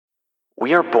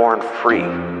We are born free.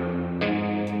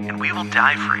 And we will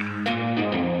die free.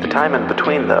 The time in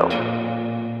between, though,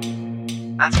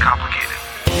 that's complicated.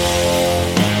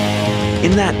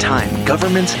 In that time,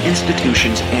 governments,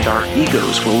 institutions, and our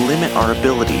egos will limit our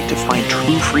ability to find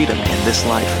true freedom in this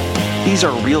life. These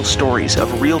are real stories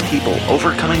of real people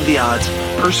overcoming the odds,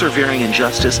 persevering in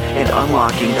justice, and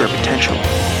unlocking their potential.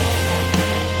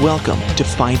 Welcome to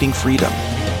Finding Freedom.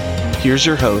 Here's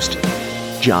your host,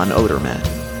 John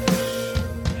Odermatt.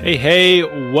 Hey,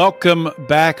 welcome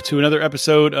back to another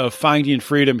episode of Finding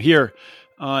Freedom here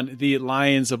on the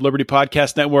Lions of Liberty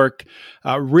Podcast Network.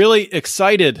 Really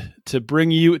excited to bring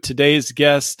you today's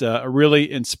guest, a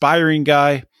really inspiring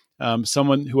guy,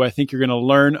 someone who I think you're going to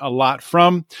learn a lot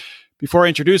from. Before I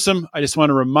introduce him, I just want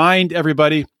to remind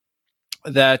everybody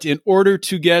that in order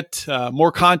to get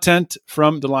more content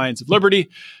from the Lions of Liberty,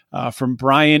 from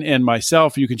Brian and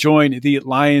myself, you can join the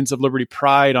Lions of Liberty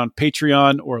Pride on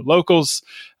Patreon or Locals.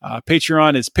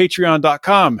 Patreon is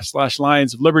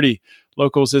patreon.com/Lions of Liberty.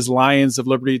 Locals is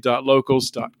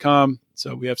lionsofliberty.locals.com.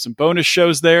 So we have some bonus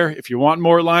shows there. If you want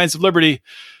more Lions of Liberty,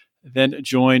 then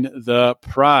join the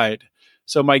Pride.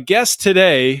 So my guest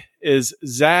today is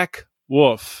Zach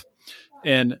Wolfe.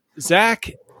 And Zach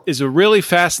is a really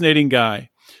fascinating guy.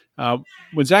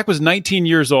 When Zach was 19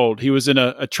 years old, he was in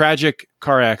a tragic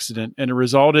car accident, and it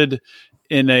resulted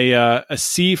in a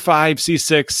C5,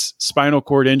 C6 spinal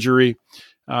cord injury.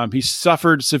 He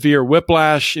suffered severe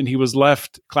whiplash, and he was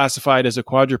left classified as a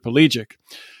quadriplegic.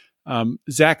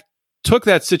 Zach took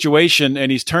that situation,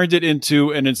 and he's turned it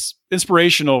into an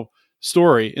inspirational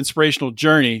story, inspirational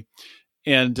journey,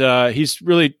 and he's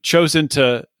really chosen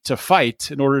to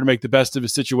fight in order to make the best of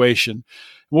his situation.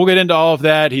 We'll get into all of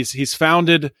that. He's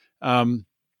founded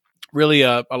really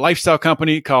a lifestyle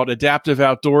company called Adaptive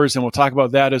Outdoors, and we'll talk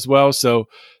about that as well. So,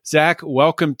 Zach,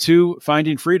 welcome to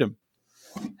Finding Freedom.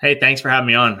 Hey, thanks for having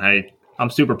me on. I'm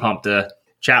super pumped to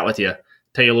chat with you,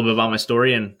 tell you a little bit about my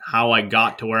story and how I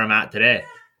got to where I'm at today.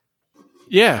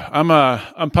 Yeah,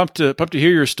 I'm pumped to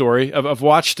hear your story. I've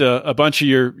watched a bunch of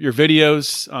your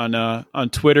videos on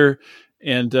Twitter,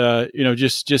 and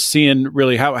just seeing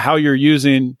really how you're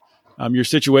using your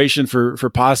situation for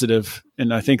positive,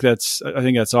 and I think that's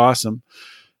awesome.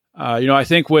 I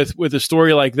think with a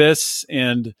story like this,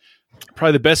 and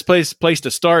probably the best place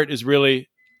to start is really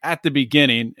at the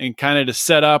beginning, and kind of to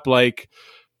set up like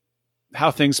how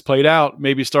things played out,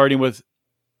 maybe starting with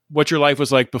what your life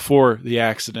was like before the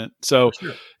accident. So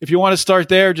sure. If you want to start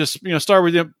there, just start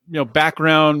with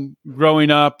background,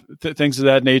 growing up, things of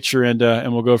that nature, and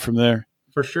we'll go from there.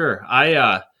 For sure.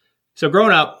 So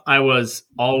growing up, I was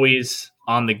always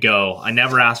on the go. I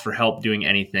never asked for help doing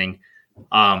anything.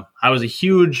 I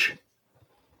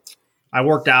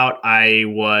worked out. I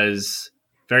was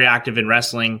very active in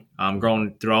wrestling,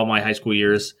 growing through all my high school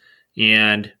years,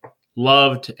 and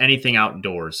loved anything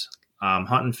outdoors,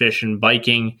 hunting, fishing,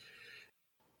 biking,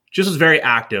 just was very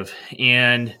active.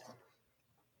 And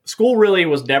school really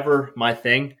was never my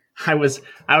thing. I would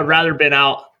rather been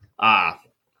out,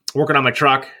 working on my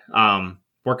truck,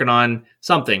 working on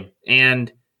something.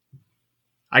 And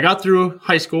I got through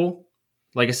high school.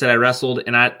 Like I said, I wrestled,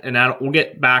 and we'll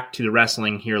get back to the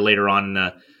wrestling here later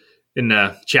on in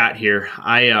the chat here.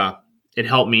 It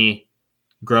helped me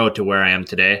grow to where I am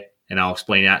today, and I'll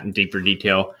explain that in deeper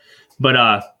detail.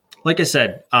 But like I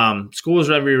said, school was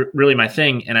really my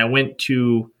thing, and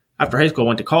after high school, I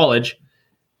went to college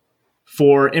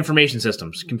for information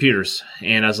systems, computers,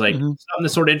 and I was like, something that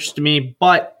sort of interested me,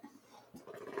 but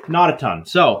not a ton.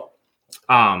 So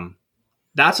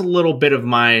that's a little bit of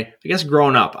my,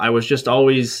 growing up. I was just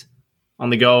always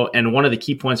on the go. And one of the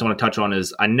key points I want to touch on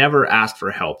is I never asked for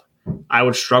help. I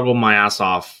would struggle my ass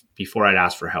off before I'd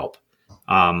ask for help.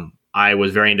 I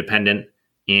was very independent,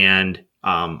 and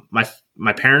my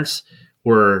parents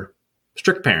were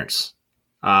strict parents.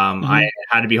 I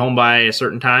had to be home by a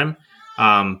certain time.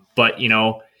 But when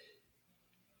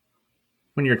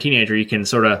you're a teenager, you can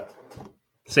sort of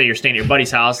say you're staying at your buddy's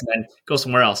house and then go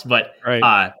somewhere else. But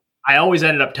right. I always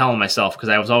ended up telling myself, because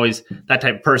I was always that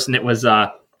type of person that was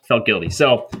felt guilty.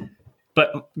 So,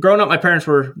 but growing up, my parents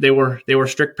were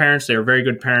strict parents. They were very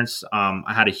good parents. I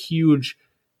had a huge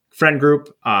friend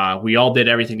group. We all did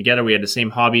everything together. We had the same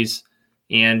hobbies,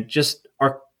 and just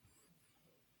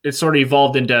it sort of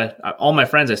evolved into all my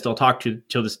friends I still talk to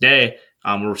till this day.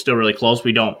 We're still really close.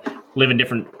 We don't live in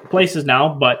different places now,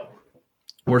 but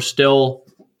we're still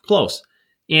close.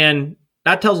 And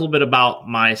that tells a little bit about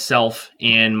myself.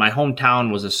 And my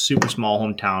hometown was a super small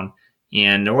hometown,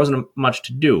 and there wasn't much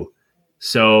to do.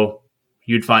 So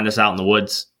you'd find us out in the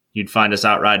woods. You'd find us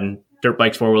out riding dirt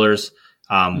bikes, four-wheelers,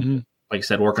 like I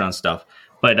said, working on stuff.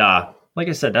 But like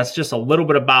I said, that's just a little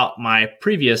bit about my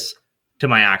previous to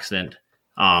my accident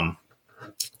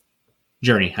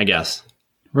journey, I guess.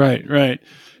 Right.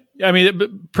 I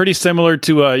mean, pretty similar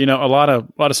to a lot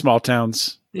of small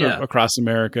towns across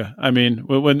America. I mean,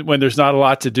 when there's not a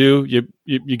lot to do,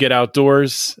 you get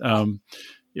outdoors,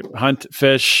 you hunt,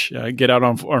 fish, get out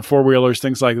on 4-wheelers,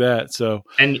 things like that. So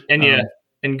and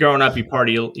growing up, you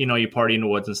party in the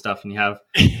woods and stuff, and you have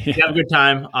a good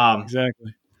time.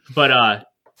 Exactly. But I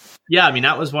mean,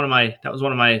 that was some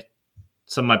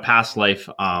of my past life.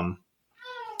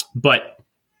 But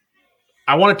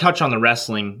I want to touch on the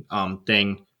wrestling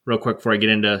thing real quick before I get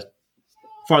into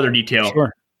farther detail.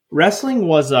 Sure. Wrestling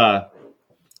was I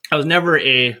was never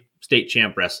a state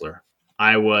champ wrestler.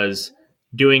 I was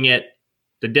doing it.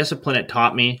 The discipline it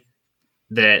taught me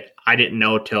that I didn't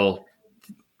know till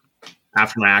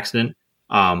after my accident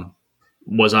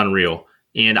was unreal.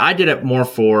 And I did it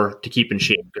more to keep in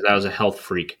shape because I was a health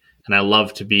freak and I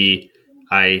loved to be.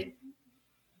 I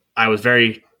was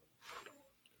very,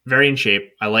 very in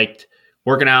shape. I liked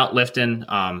working out, lifting,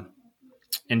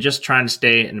 and just trying to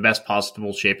stay in the best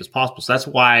possible shape as possible. So that's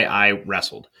why I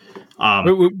wrestled.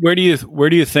 Where do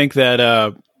you think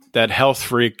that health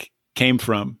freak came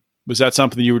from? Was that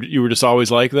something you were just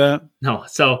always like that? No.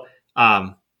 So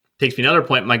takes me another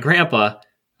point. My grandpa,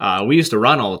 we used to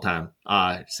run all the time.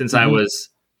 Since I was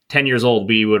 10 years old,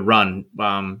 we would run.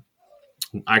 I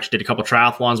actually did a couple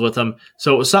triathlons with him.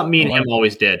 So it was something me and him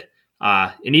always did.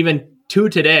 And even to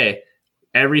today,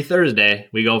 every Thursday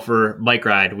we go for a bike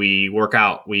ride. We work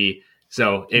out. We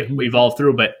evolved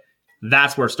through, but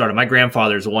that's where it started. My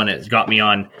grandfather's the one that got me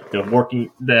on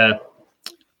the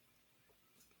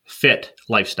fit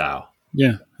lifestyle.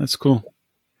 Yeah, that's cool.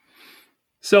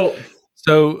 So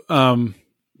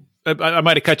I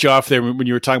might have cut you off there when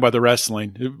you were talking about the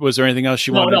wrestling. Was there anything else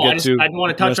you wanted to get to? I want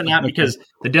to touch on that because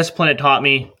the discipline it taught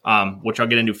me, which I'll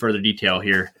get into further detail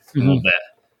here in a little bit.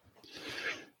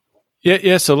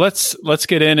 Yeah. So let's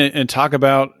get in and talk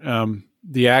about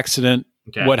the accident,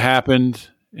 what happened,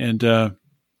 and go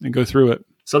through it.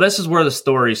 So this is where the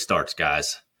story starts,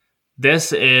 guys.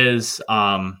 This is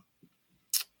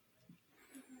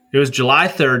it was July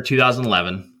 3rd,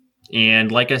 2011, and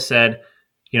like I said,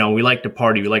 we like to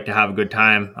party, we like to have a good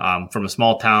time. From a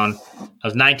small town, I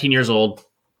was 19 years old.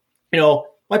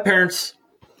 My parents,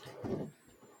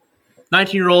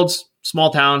 19-year-olds, small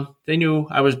town, they knew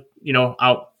I was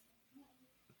out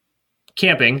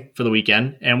camping for the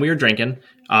weekend, and we were drinking.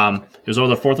 It was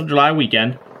over the 4th of July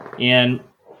weekend, and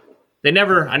I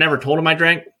never told them I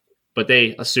drank, but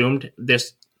they assumed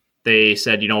this. They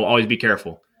said, always be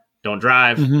careful. Don't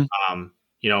drive. We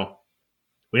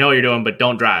know what you're doing, but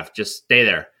don't drive. Just stay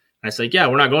there. And I said, yeah,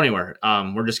 we're not going anywhere.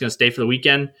 We're just going to stay for the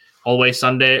weekend all the way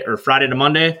Sunday or Friday to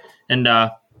Monday. And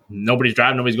nobody's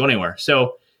driving. Nobody's going anywhere.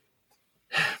 So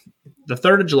the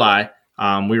 3rd of July,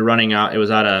 we were running out. It was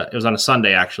on a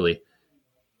Sunday actually.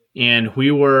 And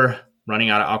we were running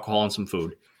out of alcohol and some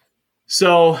food.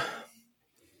 So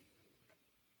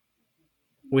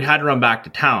we had to run back to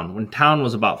town when town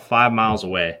was about 5 miles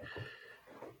away.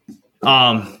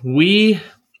 We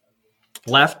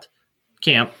left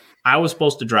camp. I was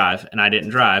supposed to drive and I didn't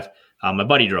drive. My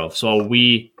buddy drove. So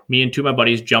me and two of my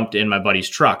buddies jumped in my buddy's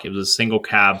truck. It was a single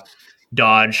cab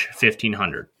Dodge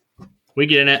 1500. We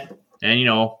get in it and,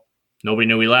 nobody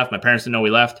knew we left. My parents didn't know we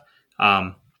left.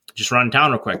 Just run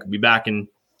town real quick. We'll be back in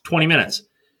 20 minutes.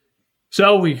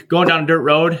 So we going down a dirt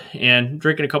road and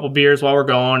drinking a couple beers while we're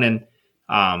going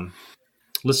and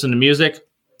listening to music.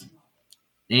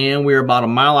 And we were about a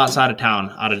mile outside of town,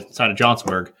 outside of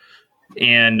Johnsonburg.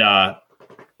 And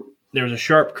there was a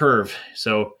sharp curve.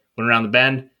 So went around the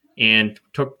bend and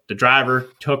the driver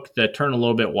took the turn a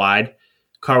little bit wide.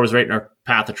 Car was right in our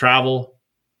path of travel.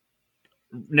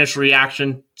 Initial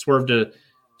reaction, swerved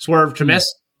to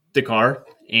miss the car.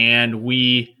 And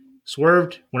we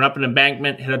swerved, went up an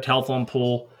embankment, hit a telephone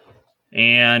pole,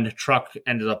 and the truck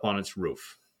ended up on its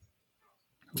roof.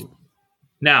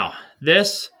 Now,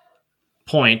 this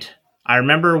point, I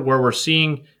remember where we're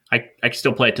seeing, I can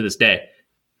still play it to this day,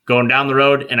 going down the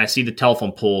road and I see the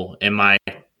telephone pole in my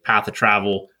path of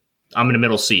travel. I'm in the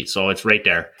middle seat, so it's right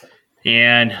there.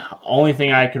 And only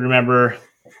thing I can remember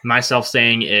myself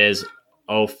saying is,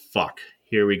 oh, fuck,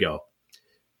 here we go.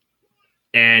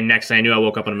 And next thing I knew, I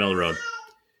woke up in the middle of the road.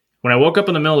 When I woke up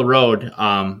in the middle of the road,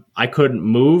 I couldn't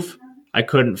move. I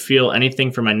couldn't feel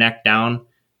anything from my neck down.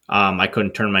 I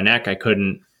couldn't turn my neck.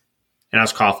 And I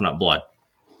was coughing up blood.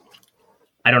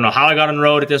 I don't know how I got on the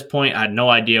road at this point. I had no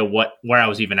idea where I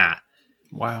was even at.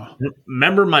 Wow.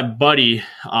 Remember my buddy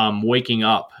waking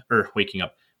up.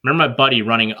 Remember my buddy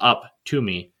running up to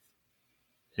me.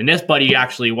 And this buddy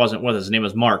actually wasn't with us. His name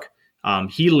was Mark.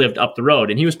 He lived up the road,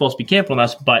 and he was supposed to be camping with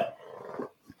us, but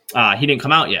he didn't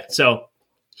come out yet. So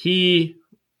he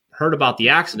heard about the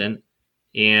accident,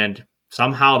 and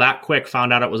somehow that quick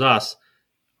found out it was us,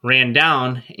 ran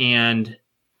down, and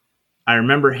I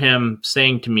remember him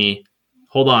saying to me,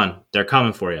 "Hold on, they're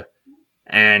coming for you."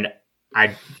 And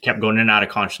I kept going in and out of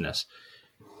consciousness.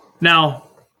 Now,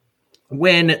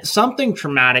 when something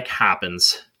traumatic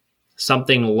happens,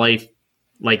 something like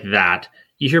that,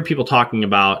 you hear people talking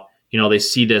about, they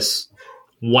see this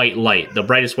white light, the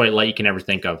brightest white light you can ever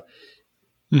think of.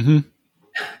 Mm-hmm.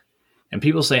 And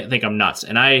people think I'm nuts.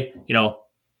 And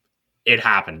it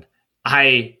happened.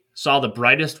 I saw the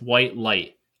brightest white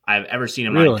light I've ever seen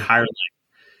in my entire life.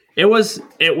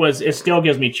 It still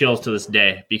gives me chills to this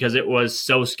day because it was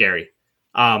so scary.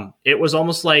 It was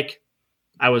almost like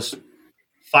I was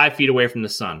 5 feet away from the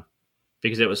sun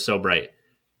because it was so bright.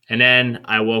 And then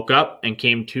I woke up and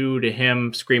came to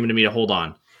him screaming to me to hold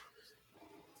on.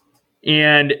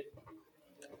 And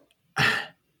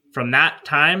from that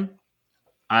time,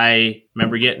 I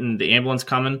remember getting the ambulance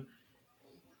coming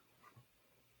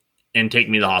and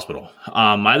taking me to the hospital.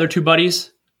 My other two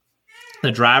buddies,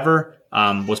 the driver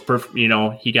was perfect.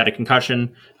 He got a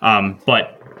concussion,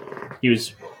 but he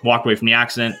was walked away from the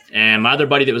accident. And my other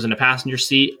buddy that was in the passenger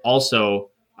seat also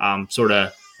sort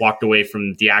of walked away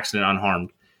from the accident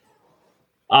unharmed.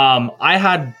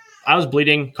 I was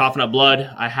bleeding, coughing up blood.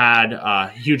 I had a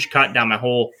huge cut down my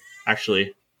whole.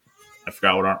 Actually, I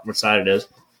forgot what side it is.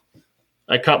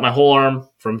 I cut my whole arm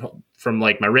from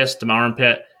like my wrist to my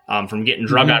armpit from getting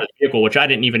drug out of the vehicle, which I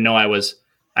didn't even know I was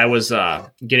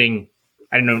getting.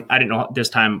 I didn't know this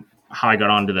time how I got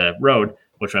onto the road,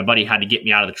 which my buddy had to get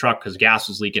me out of the truck because gas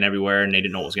was leaking everywhere and they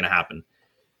didn't know what was going to happen.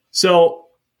 So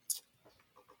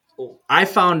I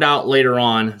found out later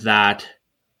on that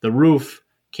the roof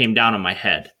came down on my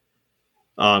head.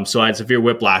 So I had severe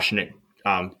whiplash and it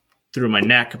through my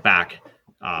neck back.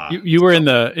 You were in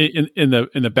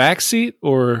the back seat,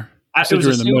 or I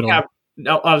was in the middle?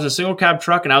 I was a single cab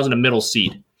truck and I was in the middle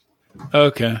seat.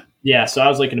 Okay. Yeah, so I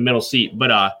was like in the middle seat, but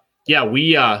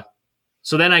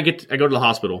so then I go to the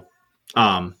hospital,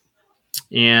 and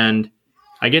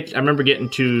I remember getting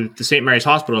to the St. Mary's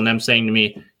Hospital and them saying to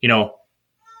me,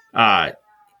 we're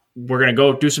gonna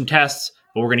go do some tests,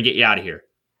 but we're gonna get you out of here.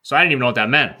 So I didn't even know what that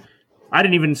meant. I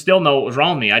didn't even still know what was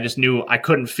wrong with me. I just knew I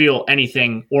couldn't feel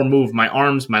anything or move my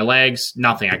arms, my legs,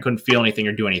 nothing. I couldn't feel anything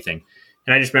or do anything.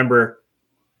 And I just remember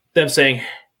them saying,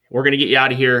 we're going to get you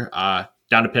out of here,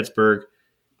 down to Pittsburgh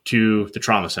to the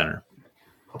trauma center.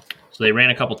 So they ran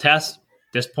a couple tests.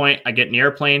 At this point, I get in the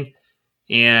airplane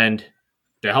and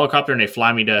the helicopter and they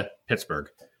fly me to Pittsburgh.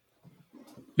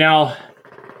 Now,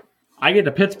 I get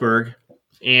to Pittsburgh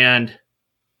and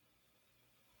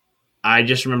I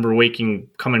just remember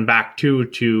coming back to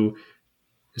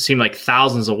it seemed like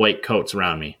thousands of white coats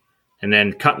around me and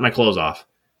then cutting my clothes off.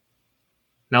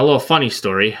 Now, a little funny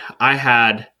story. I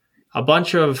had a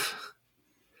bunch of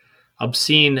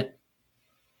obscene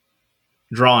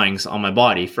drawings on my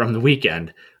body from the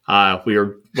weekend. We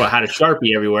had a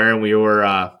Sharpie everywhere and we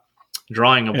were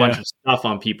drawing a bunch of stuff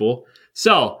on people.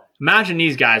 So imagine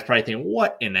these guys probably thinking,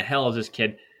 what in the hell is this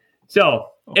kid? So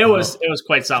it was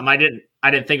quite something. I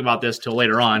didn't think about this till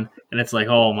later on, and it's like,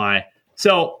 oh my.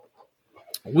 So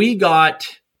we got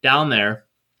down there,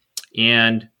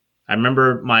 and I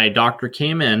remember my doctor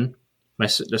came in,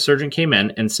 the surgeon came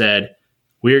in and said,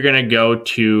 we're going to go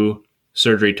to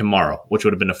surgery tomorrow, which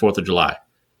would have been the 4th of July,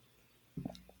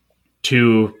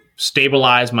 to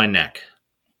stabilize my neck.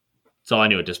 That's all I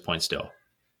knew at this point still.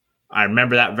 I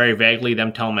remember that very vaguely,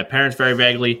 them telling my parents very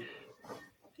vaguely,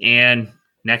 and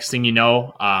next thing you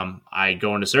know, I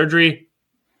go into surgery,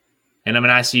 and I'm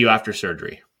in ICU after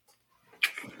surgery.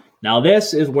 Now,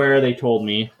 this is where they told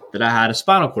me that I had a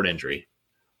spinal cord injury,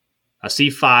 a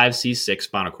C5, C6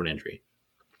 spinal cord injury.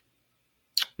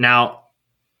 Now,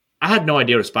 I had no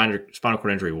idea what a spinal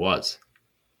cord injury was.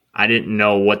 I didn't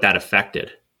know what that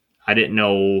affected. I didn't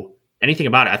know anything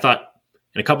about it. I thought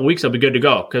in a couple weeks I'll be good to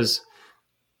go because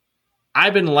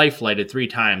I've been life flighted 3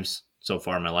 times so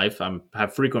far in my life. I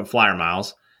have frequent flyer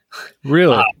miles.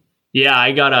 Really? Yeah,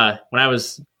 I got when I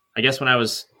was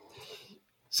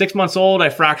 6 months old, I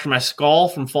fractured my skull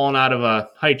from falling out of a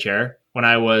high chair. When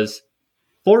I was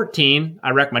 14,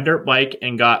 I wrecked my dirt bike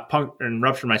and got punctured and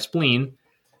ruptured my spleen.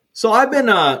 So I've been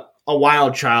a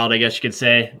wild child, I guess you could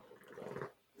say.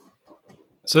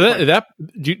 So that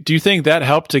do you think that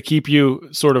helped to keep you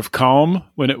sort of calm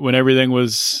when everything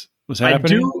was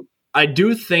happening? I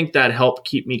do think that helped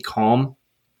keep me calm,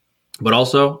 but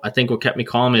also I think what kept me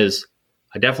calm is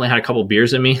I definitely had a couple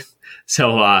beers in me,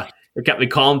 so it kept me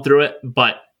calm through it.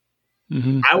 But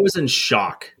I was in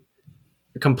shock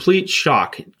complete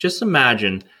shock. Just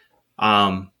imagine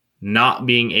not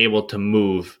being able to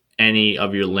move any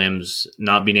of your limbs,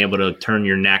 not being able to turn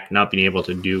your neck, not being able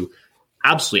to do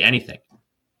absolutely anything,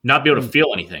 not be able to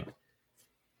feel anything.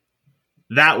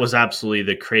 That was absolutely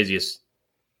the craziest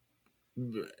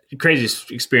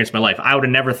experience of my life. I would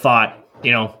have never thought,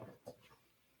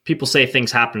 people say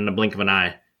things happen in a blink of an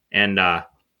eye, and I'm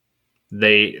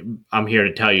here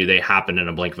to tell you they happen in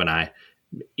a blink of an eye.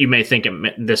 You may think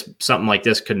something like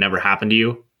this could never happen to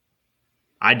you.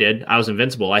 I did. I was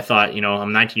invincible. I thought,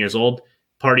 I'm 19 years old,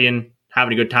 partying,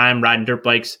 having a good time, riding dirt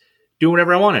bikes, doing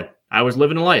whatever I wanted. I was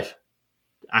living a life.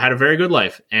 I had a very good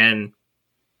life. And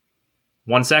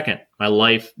 1 second, my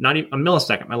life, not even a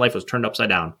millisecond, my life was turned upside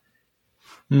down.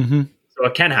 Mm-hmm. So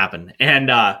it can happen. And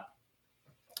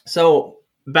so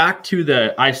back to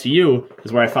the ICU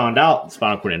is where I found out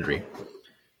spinal cord injury.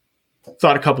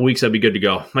 Thought a couple weeks I'd be good to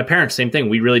go. My parents, same thing.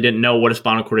 We really didn't know what a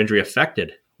spinal cord injury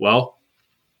affected. Well,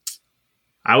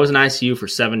 I was in ICU for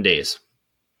 7 days.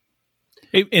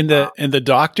 And the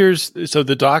doctors, so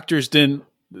the doctors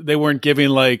they weren't giving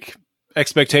like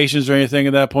expectations or anything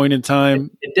at that point in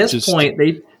time? At this point,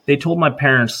 they told my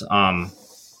parents, don't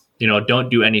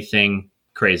do anything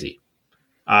crazy.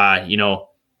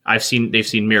 They've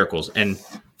seen miracles. And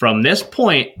from this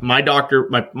point, my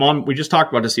mom, we just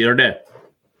talked about this the other day.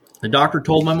 The doctor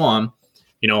told my mom,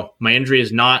 my injury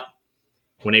is not,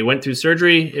 when they went through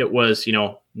surgery, it was,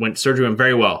 surgery went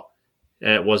very well.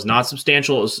 It was not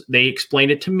substantial. They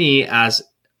explained it to me as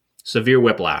severe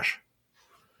whiplash.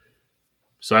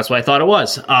 So that's what I thought it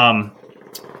was. That's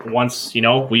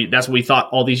what we thought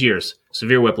all these years,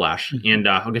 severe whiplash. And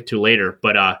I'll get to it later,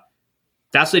 but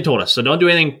that's what they told us. So don't do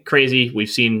anything crazy. We've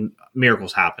seen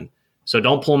miracles happen. So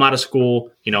don't pull them out of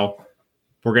school.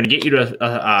 We're going to get you to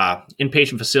a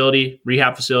inpatient facility,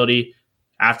 rehab facility.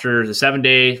 After the 7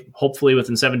 day, hopefully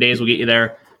within 7 days, we'll get you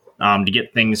there to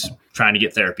get things, trying to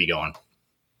get therapy going.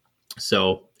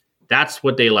 So that's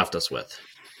what they left us with.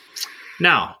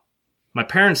 Now, my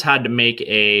parents had to make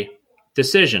a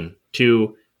decision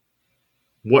to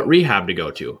what rehab to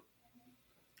go to.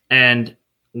 And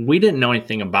we didn't know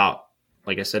anything about,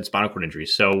 like I said, spinal cord injury.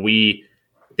 So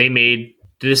they made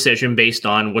the decision based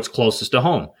on what's closest to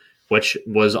home, which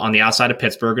was on the outside of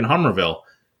Pittsburgh and Hummerville.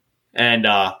 And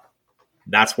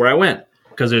that's where I went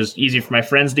because it was easy for my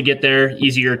friends to get there,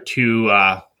 easier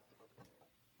to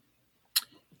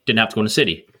didn't have to go in the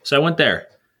city. So I went there.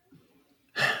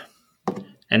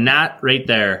 And that right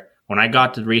there, when I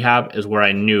got to rehab, is where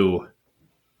I knew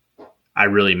I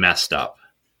really messed up.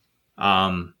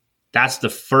 That's the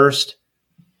first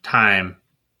time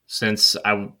since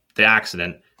the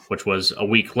accident, which was a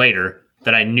week later,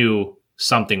 that I knew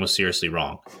something was seriously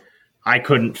wrong. I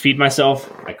couldn't feed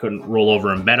myself. I couldn't roll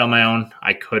over in bed on my own.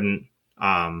 I couldn't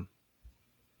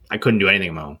do anything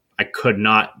on my own. I could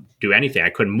not do anything.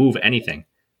 I couldn't move anything.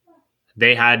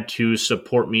 They had to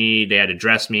support me. They had to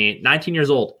dress me. 19 years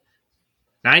old.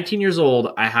 19 years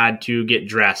old, I had to get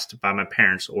dressed by my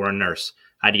parents or a nurse.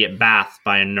 I had to get bathed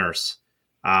by a nurse.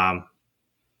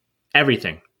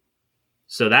 Everything.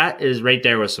 So that is right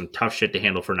there was some tough shit to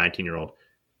handle for a 19-year-old.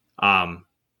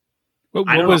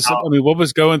 What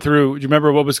was going through? Do you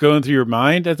remember what was going through your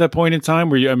mind at that point in time?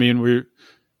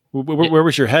 Where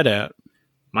was your head at?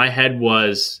 My head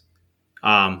was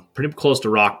pretty close to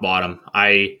rock bottom.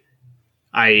 I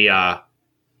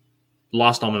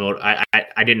lost all my motor. I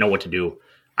didn't know what to do.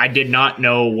 I did not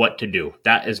know what to do.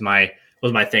 That was my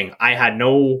thing. I had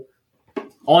all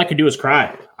I could do was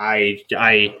cry.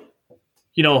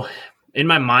 In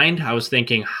my mind, I was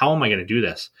thinking, how am I going to do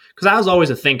this? Because I was always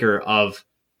a thinker of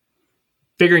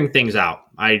figuring things out.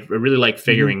 I really like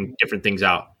figuring different things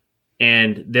out.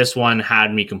 And this one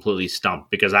had me completely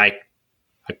stumped because I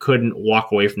couldn't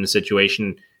walk away from the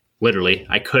situation. Literally,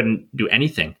 I couldn't do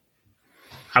anything.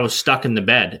 I was stuck in the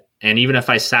bed. And even if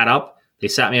I sat up, they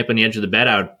sat me up on the edge of the bed,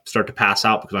 I would start to pass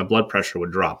out because my blood pressure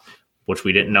would drop, which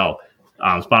we didn't know.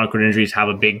 Spinal cord injuries have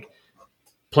a big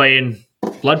play in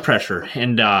blood pressure.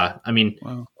 And wow.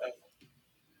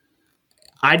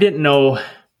 I didn't know.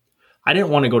 I didn't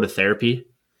want to go to therapy.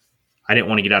 I didn't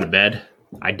want to get out of bed.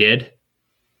 I did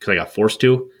because I got forced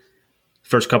to.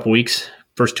 First 2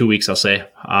 weeks, I'll say.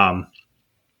 I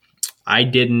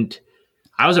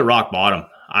was at rock bottom.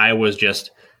 I was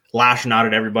just lashing out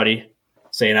at everybody,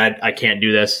 saying I can't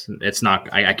do this. It's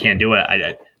not. I can't do it.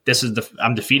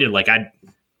 I'm defeated.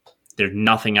 There's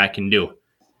nothing I can do.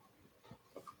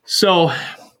 So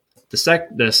the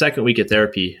second week of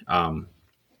therapy,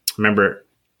 remember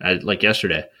like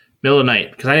yesterday, middle of the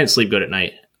night, because I didn't sleep good at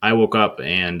night. I woke up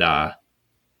and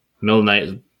middle of the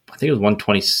night, I think it was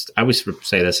 1:20. I always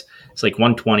say this. It's like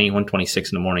 1:20, 1:26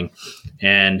 in the morning.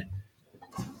 And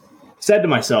said to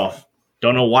myself,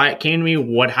 don't know why it came to me,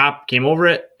 what came over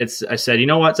it. I said, you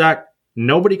know what, Zach?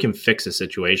 Nobody can fix a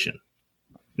situation.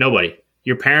 Nobody.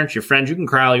 Your parents, your friends, you can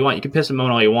cry all you want. You can piss and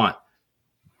moan all you want.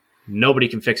 Nobody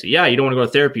can fix it. Yeah, you don't want to go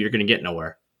to therapy. You're going to get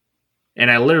nowhere. And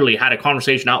I literally had a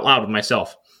conversation out loud with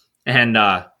myself. And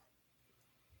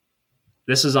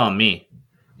this is on me.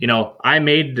 I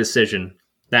made a decision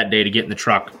that day to get in the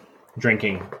truck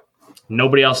drinking.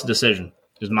 Nobody else's decision.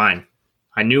 It was mine.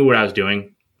 I knew what I was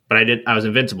doing, but I was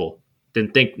invincible.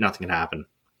 Didn't think nothing could happen.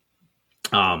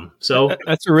 So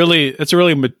that's a really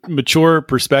mature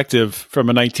perspective from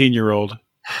a 19-year-old.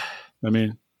 I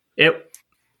mean, yeah.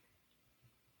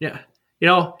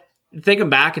 Thinking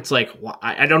back, it's like,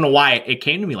 I don't know why it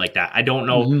came to me like that. I don't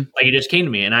know. Mm-hmm. Like, it just came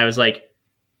to me, and I was like,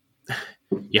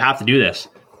 you have to do this.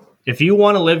 If you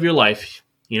want to live your life,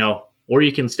 or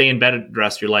you can stay in bed the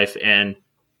rest of your life and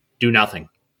do nothing.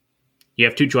 You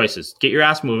have two choices. Get your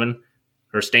ass moving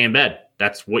or stay in bed.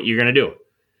 That's what you're going to do.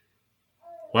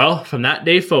 Well, from that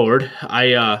day forward,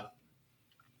 I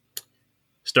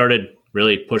started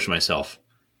really pushing myself.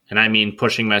 And I mean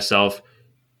pushing myself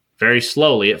very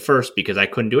slowly at first because I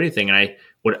couldn't do anything. And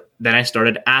then I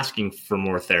started asking for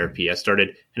more therapy.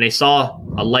 And they saw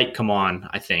a light come on,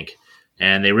 I think.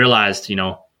 And they realized,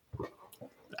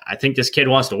 I think this kid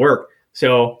wants to work.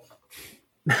 So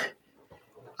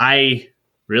I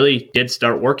really did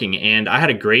start working. And I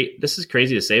had this is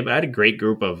crazy to say, but I had a great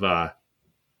group of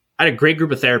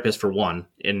therapists, for one,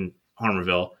 in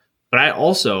Harmarville. But I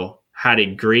also had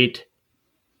a great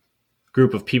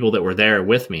group of people that were there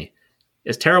with me.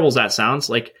 As terrible as that sounds,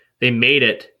 like, they made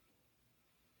it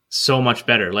so much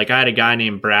better. Like, I had a guy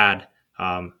named Brad.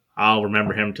 I'll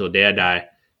remember him till the day I die.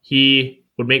 He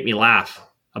would make me laugh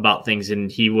about things,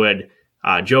 and he would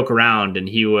joke around, and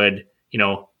he would, it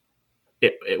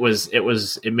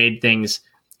made things,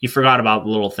 you forgot about the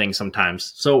little things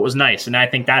sometimes. So it was nice. And I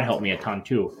think that helped me a ton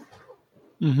too.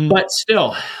 Mm-hmm. But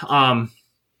still, I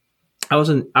was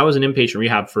in inpatient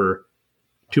rehab for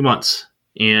 2 months,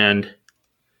 and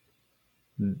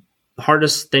the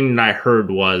hardest thing that I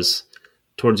heard was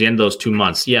towards the end of those 2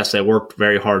 months. Yes, I worked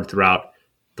very hard throughout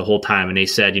the whole time, and they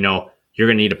said, you're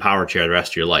going to need a power chair the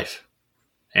rest of your life.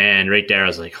 And right there, I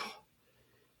was like,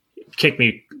 kicked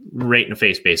me right in the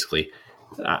face, basically.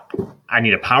 I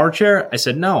need a power chair? I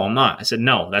said, no, I'm not. I said,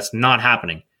 no, that's not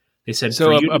happening. They said,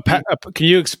 so can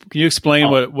you explain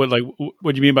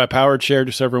what you mean by power chair,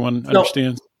 just so everyone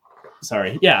understands?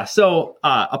 Sorry. Yeah. So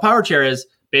a power chair is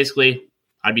basically,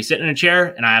 I'd be sitting in a chair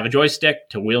and I have a joystick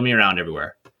to wheel me around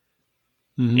everywhere.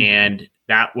 Mm-hmm. And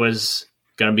that was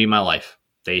going to be my life,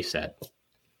 they said.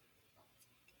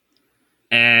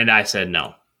 And I said,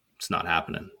 no, it's not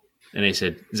happening. And they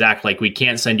said, Zach, we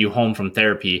can't send you home from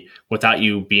therapy without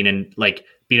you being able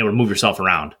to move yourself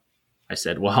around. I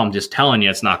said, well, I'm just telling you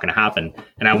it's not going to happen.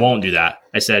 And I won't do that.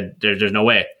 I said, there's no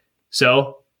way.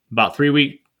 So about 3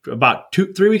 weeks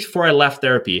before I left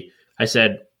therapy, I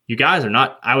said, you guys are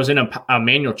not, I was in a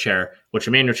manual chair, which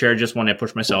a manual chair just when I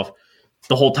pushed myself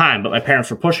the whole time. But my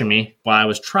parents were pushing me while I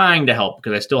was trying to help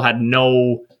because I still had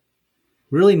no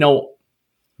real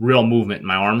movement in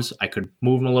my arms. I could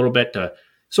move them a little bit to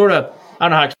sort of, I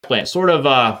don't know how to explain it, sort of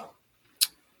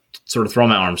throw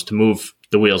my arms to move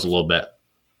the wheels a little bit.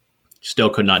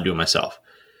 Still could not do it myself.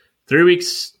 3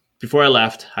 weeks before I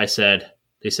left, they said,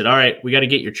 all right, we got to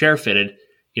get your chair fitted.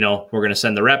 We're going to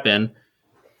send the rep in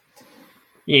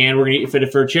and we're going to get you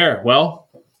fitted for a chair. Well,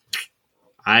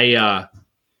 they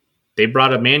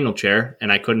brought a manual chair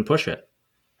and I couldn't push it.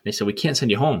 They said, we can't send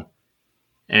you home.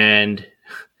 And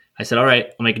I said, all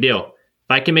right, I'll make a deal.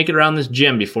 If I can make it around this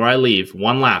gym before I leave,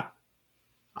 one lap,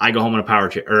 I go home in a power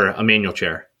chair or a manual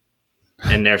chair.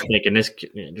 And they're thinking,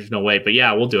 there's no way. But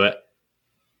yeah, we'll do it.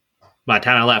 By the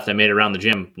time I left, I made it around the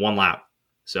gym one lap.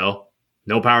 So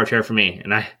no power chair for me.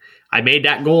 And I made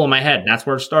that goal in my head. And that's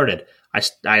where it started.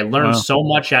 I learned so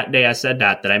much that day I said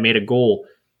that I made a goal.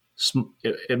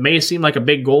 It may seem like a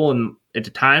big goal at the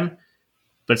time,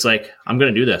 but it's like, I'm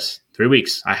going to do this. 3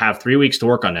 weeks. I have 3 weeks to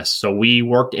work on this. So we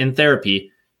worked in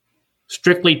therapy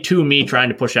strictly to me trying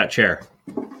to push that chair.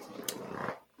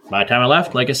 By the time I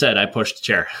left, like I said, I pushed the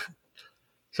chair.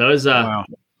 So it was, that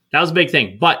was a big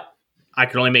thing, but I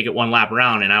could only make it one lap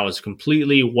around and I was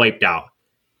completely wiped out.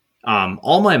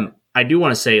 I do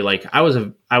want to say, I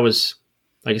was,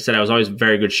 like I said, I was always in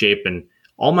very good shape, and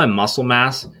all my muscle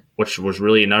mass, which was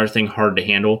really another thing hard to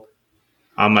handle,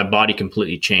 my body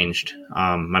completely changed.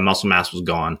 My muscle mass was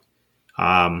gone.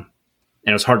 And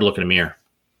it was hard to look in a mirror.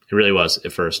 It really was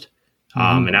at first.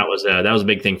 And that was a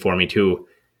big thing for me too.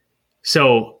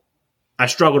 So I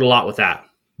struggled a lot with that,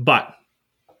 but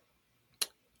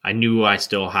I knew I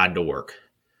still had to work.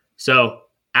 So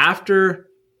after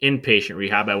inpatient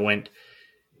rehab,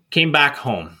 came back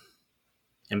home.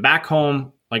 And back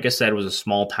home, like I said, was a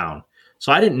small town.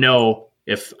 So I didn't know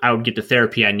if I would get the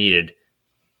therapy I needed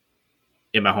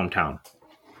in my hometown.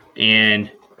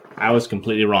 And I was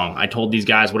completely wrong. I told these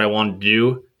guys what I wanted to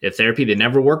do at therapy. They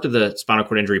never worked with a spinal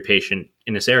cord injury patient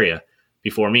in this area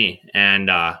before me. And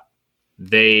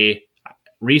they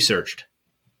researched.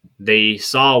 They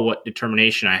saw what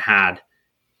determination I had,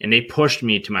 and they pushed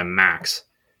me to my max.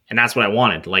 And that's what I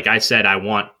wanted. Like I said, I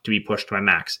want to be pushed to my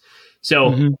max.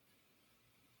 So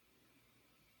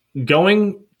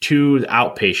going to the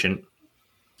outpatient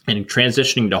and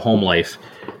transitioning to home life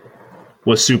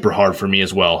was super hard for me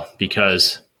as well,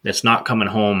 because it's not coming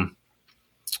home,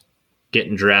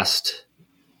 getting dressed,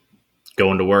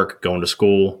 going to work, going to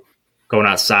school, going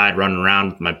outside, running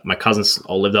around. My cousins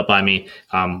all lived up by me.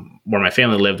 Where my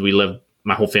family lived,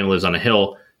 my whole family lives on a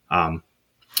hill,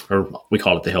 or we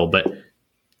call it the hill, but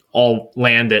all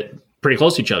land that pretty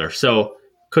close to each other. So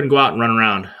couldn't go out and run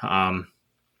around. I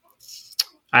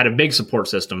had a big support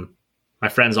system. My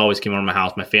friends always came over to my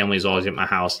house. My family is always at my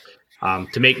house,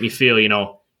 to make me feel,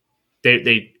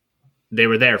 they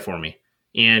were there for me.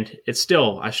 And I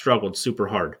struggled super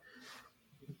hard.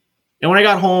 And when I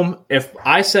got home, if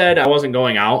I said I wasn't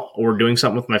going out or doing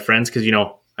something with my friends, because,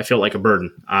 I felt like a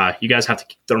burden. You guys have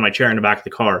to throw my chair in the back of the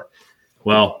car.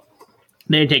 Well,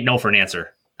 they didn't take no for an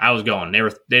answer. I was going. They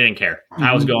didn't care.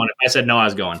 I was going. If I said no, I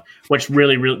was going. Which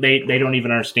really, they don't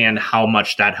even understand how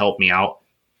much that helped me out,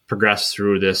 progress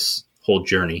through this whole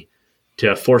journey,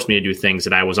 to force me to do things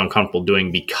that I was uncomfortable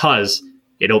doing, because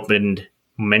it opened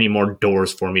many more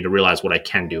doors for me to realize what I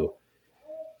can do.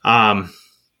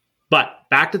 But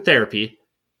back to therapy.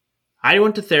 I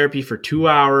went to therapy for 2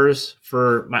 hours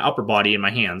for my upper body and my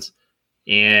hands,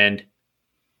 and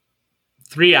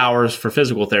 3 hours for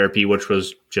physical therapy, which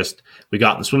was just, we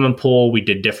got in the swimming pool. We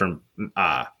did different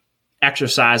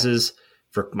exercises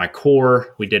for my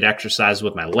core. We did exercises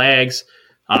with my legs.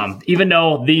 Even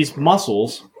though these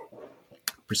muscles,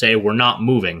 per se, were not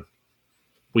moving,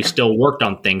 we still worked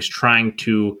on things, trying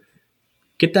to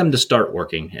get them to start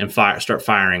working and start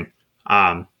firing.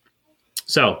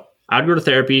 So I'd go to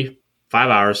therapy 5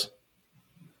 hours,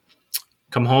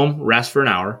 come home, rest for an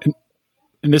hour.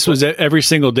 And this was every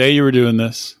single day you were doing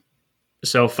this?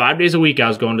 So 5 days a week I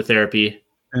was going to therapy,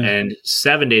 and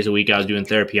 7 days a week I was doing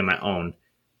therapy on my own.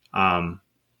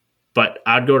 But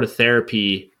I'd go to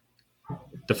therapy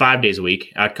the 5 days a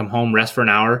week. I'd come home, rest for an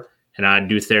hour, and I'd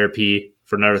do therapy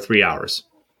for another 3 hours.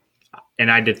 And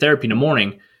I did therapy in the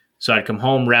morning. So I'd come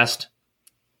home, rest,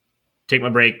 take my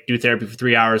break, do therapy for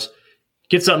 3 hours,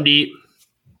 get something to eat.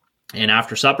 And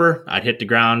after supper, I'd hit the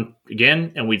ground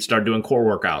again, and we'd start doing core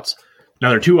workouts.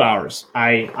 Another 2 hours.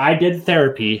 I did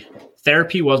therapy.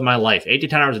 Therapy was my life. 8 to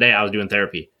 10 hours a day, I was doing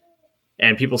therapy.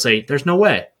 And people say, there's no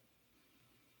way.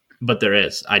 But there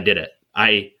is. I did it.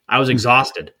 I was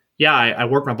exhausted. Yeah, I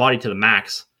worked my body to the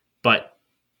max, but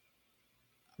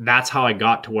that's how I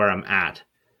got to where I'm at.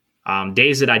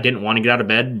 Days that I didn't want to get out of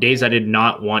bed, days I did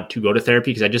not want to go to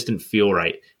therapy because I just didn't feel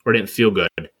right or didn't feel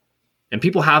good. And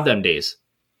people have them days.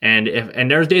 And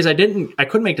there's days I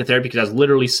couldn't make the therapy because I was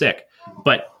literally sick.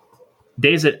 But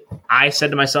days that I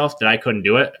said to myself that I couldn't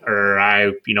do it, or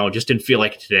I, just didn't feel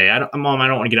like it today. Mom, I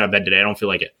don't want to get out of bed today. I don't feel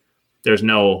like it. There was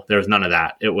none of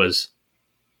that. It was,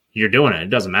 you're doing it. It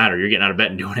doesn't matter. You're getting out of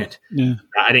bed and doing it. Yeah.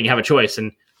 I didn't have a choice.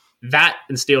 And that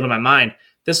instilled in my mind,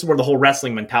 this is where the whole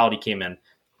wrestling mentality came in.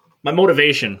 My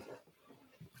motivation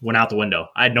went out the window.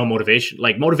 I had no motivation.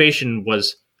 Like, motivation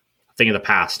was a thing of the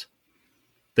past.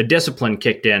 The discipline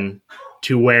kicked in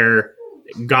to where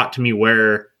it got to me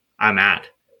where I'm at.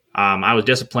 I was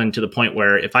disciplined to the point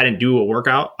where if I didn't do a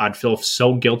workout, I'd feel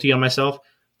so guilty on myself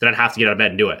that I'd have to get out of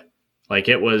bed and do it. Like,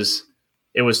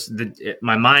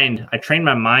 my mind, I trained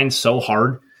my mind so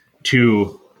hard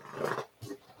to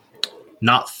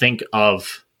not think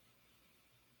of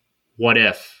what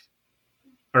if,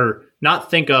 or not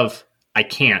think of I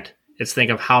can't. It's think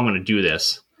of how I'm going to do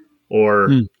this, or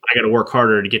I got to work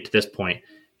harder to get to this point.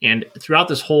 And throughout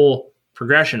this whole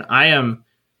progression, I am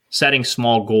setting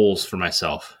small goals for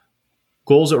myself,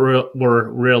 goals that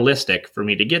were realistic for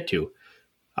me to get to.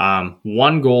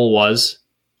 One goal was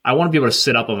I want to be able to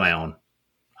sit up on my own.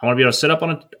 I want to be able to sit up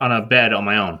on a bed on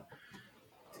my own.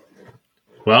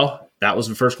 Well, that was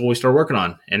the first goal we started working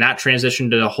on. And that transitioned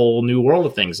to a whole new world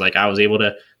of things. Like, I was able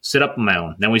to sit up on my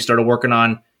own. Then we started working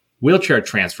on wheelchair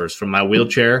transfers from my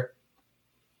wheelchair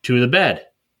to the bed,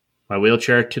 my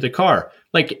wheelchair to the car.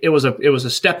 Like, it was a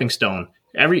stepping stone.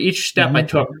 Each step I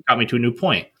took got me to a new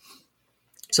point.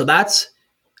 So that's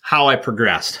how I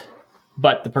progressed.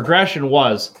 But the progression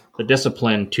was the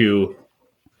discipline to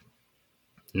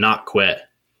not quit.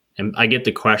 And I get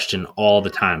the question all the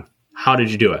time, how did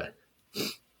you do it?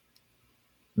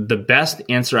 The best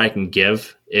answer I can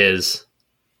give is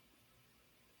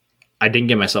I didn't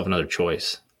give myself another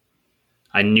choice.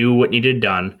 I knew what needed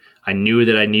done. I knew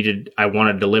that I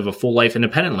wanted to live a full life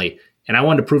independently. And I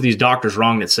wanted to prove these doctors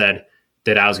wrong that said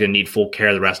that I was going to need full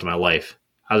care the rest of my life.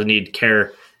 I was going to need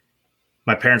care.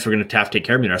 My parents were going to have to take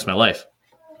care of me the rest of my life.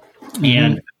 Mm-hmm.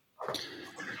 And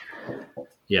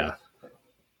yeah.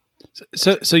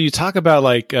 So you talk about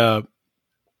like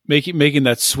making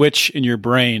that switch in your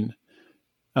brain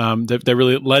that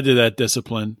really led to that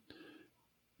discipline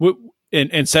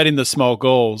and setting the small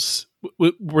goals.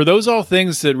 Were those all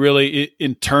things that really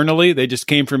internally they just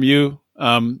came from you,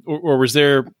 or was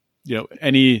there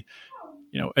any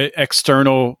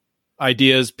external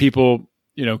ideas, people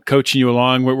coaching you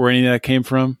along? Where any of that came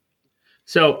from?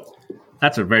 So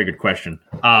that's a very good question.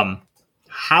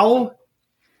 How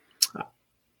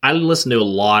I listen to a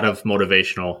lot of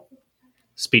motivational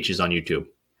speeches on YouTube,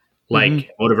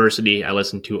 like Motiversity. I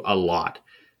listen to a lot.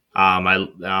 I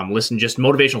listen just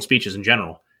motivational speeches in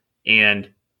general, and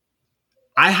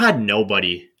I had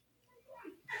nobody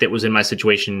that was in my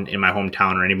situation in my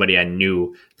hometown or anybody I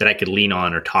knew that I could lean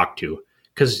on or talk to.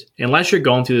 Because unless you're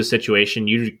going through the situation,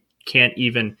 you can't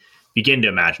even begin to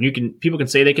imagine. People can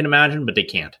say they can imagine, but they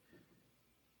can't.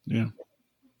 Yeah.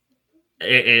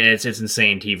 It's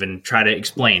insane to even try to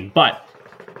explain. But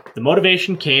the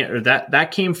motivation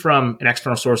that came from an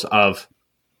external source of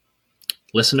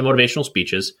listen to motivational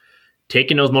speeches,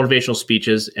 taking those motivational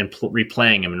speeches and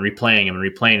replaying them and replaying them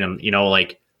and replaying them.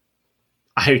 Like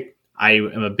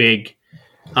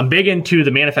I'm big into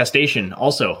the manifestation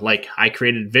also. Like I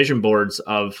created vision boards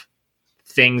of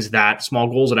things small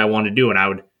goals that I wanted to do.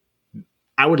 And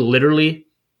I would literally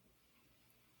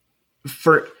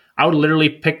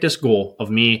pick this goal of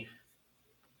me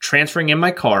transferring in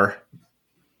my car,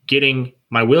 getting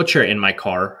my wheelchair in my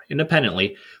car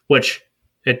independently, which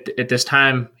at this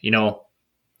time,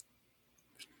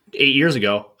 8 years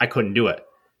ago, I couldn't do it.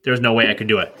 There was no way I could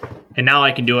do it. And now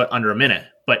I can do it under a minute.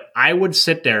 But I would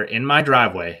sit there in my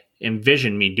driveway,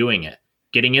 envision me doing it,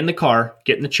 getting in the car,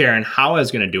 getting the chair, and how I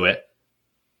was going to do it,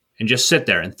 and just sit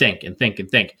there and think and think and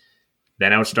think.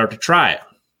 Then I would start to try it.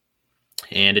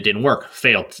 And it didn't work.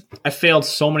 Failed. I failed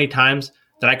so many times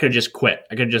that I could have just quit.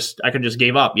 I could have just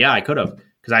gave up. Yeah, I could have,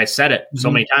 because I said it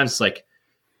so many times. It's like,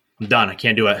 I'm done. I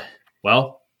can't do it.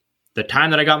 Well, the time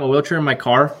that I got my wheelchair in my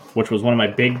car, which was one of my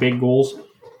big, big goals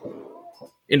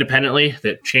independently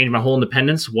that changed my whole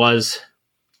independence, was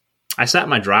I sat in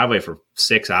my driveway for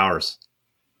 6 hours,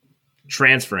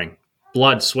 transferring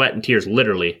blood, sweat, and tears,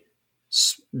 literally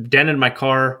dented my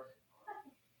car.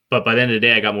 But by the end of the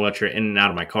day, I got my wheelchair in and out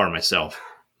of my car myself.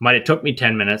 Might have took me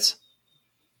 10 minutes.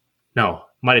 No,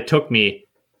 might have took me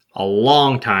a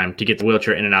long time to get the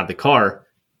wheelchair in and out of the car,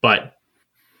 but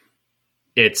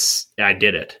I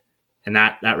did it. And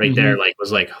that right there,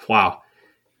 was like, wow,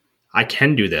 I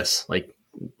can do this. Like,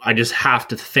 I just have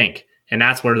to think. And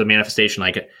that's where the manifestation,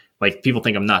 like people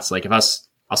think I'm nuts. Like I'll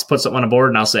put something on a board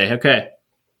and I'll say, okay,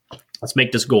 let's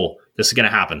make this goal. This is going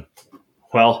to happen.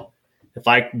 Well, if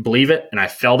I believe it and I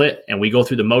felt it and we go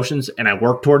through the motions and I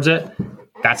work towards it,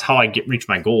 that's how I reach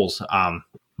my goals.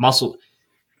 Muscles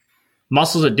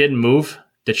that didn't move,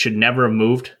 that should never have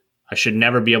moved. I should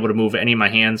never be able to move any of my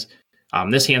hands.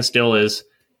 This hand still is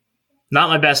not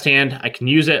my best hand. I can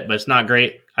use it, but it's not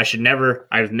great. I'd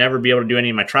never be able to do any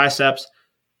of my triceps.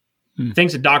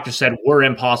 Things that doctors said were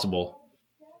impossible,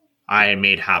 I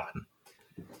made happen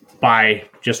by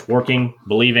just working,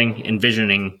 believing,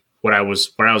 envisioning where I was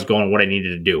going, what I needed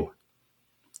to do.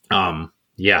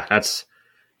 Yeah, that's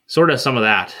sort of some of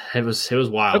that. It was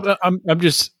wild. I'm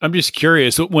just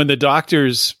curious. When the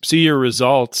doctors see your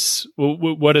results,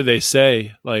 what do they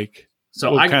say? Like,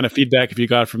 so what kind of feedback have you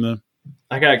got from them?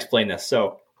 I gotta explain this.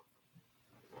 So,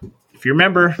 if you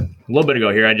remember a little bit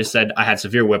ago here, I just said I had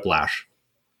severe whiplash.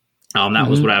 That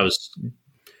was what I was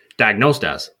diagnosed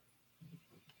as.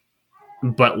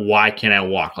 But why can't I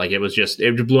walk? Like it just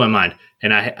blew my mind.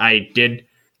 And I did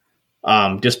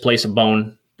displace a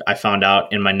bone. I found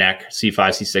out in my neck, C5,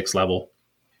 C6 level.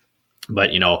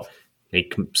 But they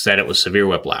said it was severe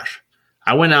whiplash.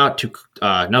 I went out to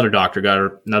another doctor,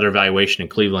 got another evaluation in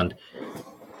Cleveland,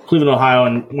 Ohio,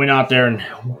 and went out there and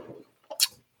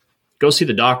go see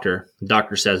the doctor. The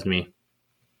doctor says to me,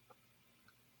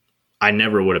 I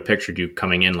never would have pictured you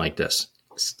coming in like this.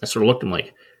 I sort of looked at him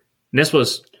like, and this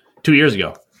was 2 years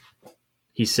ago.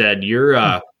 He said, your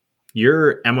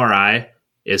MRI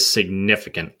is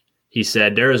significant. he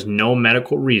said, there is no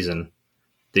medical reason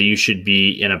that you should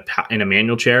be in a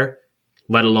manual chair,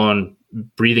 let alone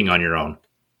breathing on your own.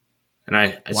 And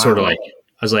I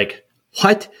was like,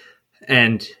 what?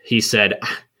 And he said,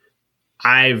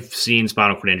 I've seen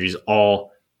spinal cord injuries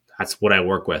that's what I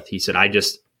work with. He said, and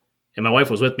my wife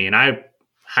was with me, and I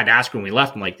had to ask her when we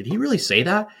left. I'm like, did he really say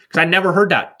that? Because I never heard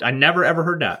that. I never, ever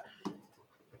heard that.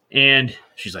 And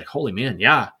she's like, holy man,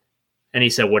 yeah. And he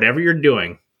said, whatever you're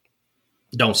doing,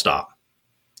 don't stop.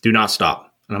 Do not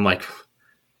stop. And I'm like,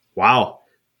 wow.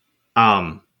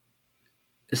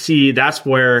 See, that's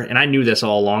where, and I knew this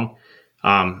all along.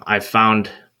 I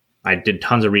did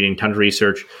tons of reading, tons of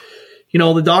research.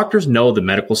 The doctors know the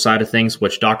medical side of things,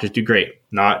 which doctors do great,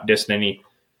 not dissing any.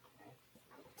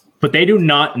 But they do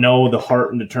not know the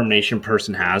heart and determination a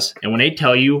person has. And when they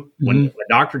tell you, when a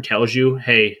doctor tells you,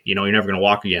 hey, you're never going to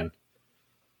walk again.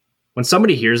 When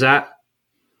somebody hears that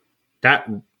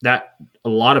a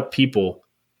lot of people,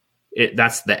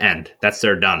 that's the end.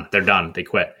 They're done. They're done. They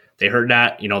quit. They heard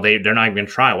that, they're not even going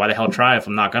to try. Why the hell try if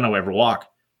I'm not going to ever walk?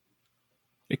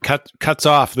 It cuts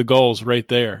off the goals right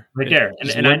there. Right there.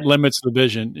 And limits the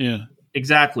vision. Yeah.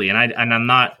 Exactly. And I'm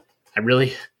not, I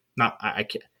really not, I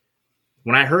can't.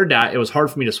 When I heard that, it was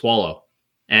hard for me to swallow.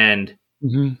 And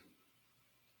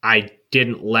I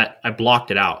blocked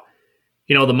it out.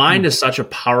 The mind is such a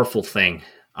powerful thing.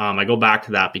 I go back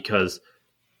to that because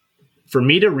for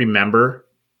me to remember,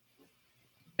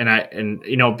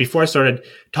 and before I started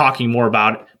talking more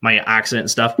about my accident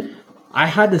and stuff, I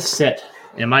had to sit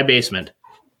in my basement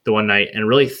the one night and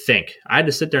really think. I had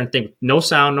to sit there and think, no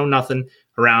sound, no nothing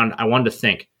around. I wanted to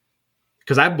think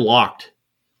because I blocked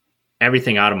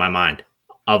everything out of my mind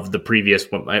of the previous,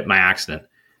 my accident,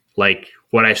 like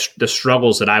the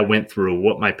struggles that I went through,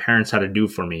 what my parents had to do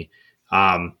for me.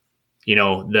 Having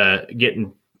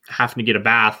to get a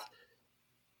bath,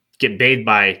 get bathed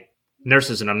by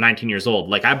nurses, and I'm 19 years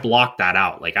old. Like I blocked that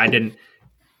out. Like I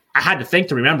had to think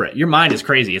to remember it. Your mind is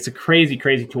crazy. It's a crazy,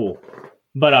 crazy tool.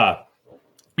 But,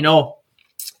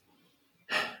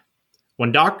 when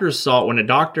a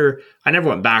doctor, I never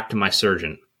went back to my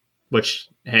surgeon, which,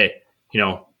 hey,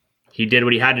 he did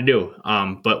what he had to do.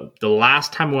 But the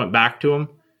last time I went back to him,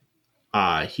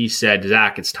 he said,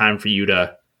 Zach, it's time for you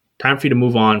to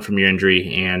move on from your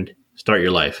injury and start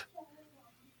your life.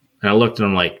 And I looked at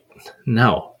him like,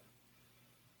 no,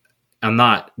 I'm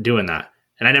not doing that.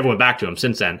 And I never went back to him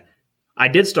since then. I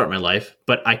did start my life,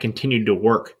 but I continued to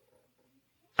work.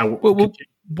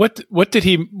 What did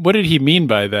he mean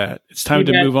by that? It's time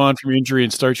to move on from your injury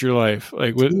and start your life.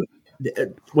 Like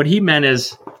what he meant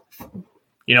is,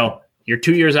 you're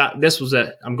 2 years out.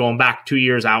 I'm going back 2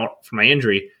 years out from my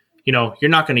injury. You're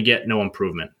not going to get no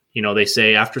improvement. They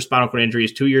say after spinal cord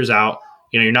injuries, 2 years out,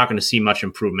 you're not going to see much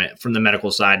improvement from the medical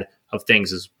side of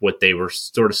things is what they were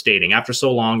sort of stating. After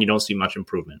so long, you don't see much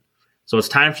improvement. So it's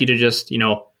time for you to just,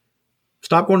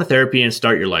 stop going to therapy and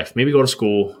start your life. Maybe go to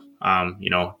school,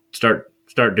 start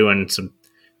doing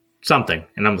something.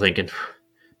 And I'm thinking,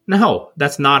 no,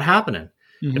 that's not happening.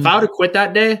 Mm-hmm. If I would have quit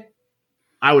that day,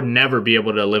 I would never be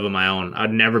able to live on my own.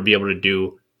 I'd never be able to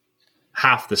do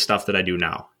half the stuff that I do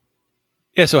now.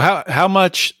 Yeah. So how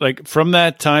much, like from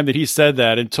that time that he said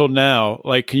that until now,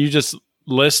 like, can you just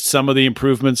list some of the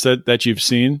improvements that you've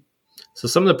seen? So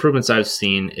some of the improvements I've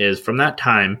seen is from that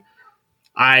time,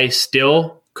 I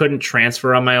still couldn't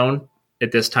transfer on my own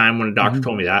at this time when a doctor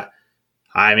told me that.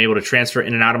 I'm able to transfer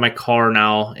in and out of my car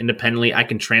now independently. I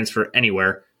can transfer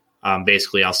anywhere.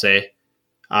 Basically, I'll say,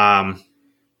 I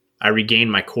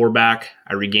regained my core back.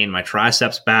 I regained my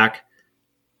triceps back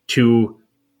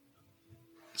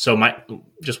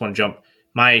just want to jump.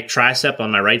 My tricep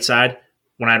on my right side,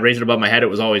 when I'd raise it above my head, it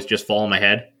was always just fall on my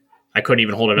head. I couldn't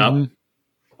even hold it up.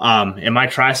 And my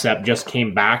tricep just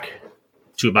came back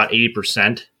to about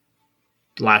 80%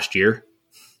 last year.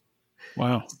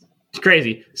 Wow. It's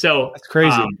crazy. So that's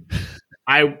crazy.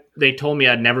 They told me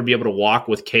I'd never be able to walk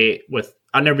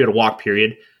I'd never be able to walk,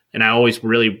 period. And I always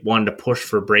really wanted to push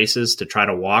for braces to try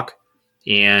to walk.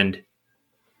 And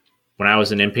when I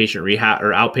was in inpatient rehab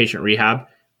or outpatient rehab,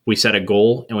 we set a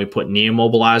goal and we put knee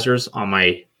immobilizers on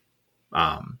my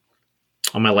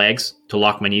legs to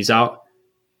lock my knees out.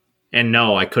 And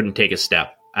no, I couldn't take a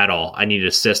step at all. I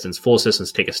needed full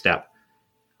assistance to take a step.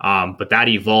 But that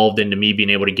evolved into me being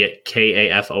able to get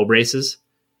KAFO braces,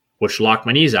 which locked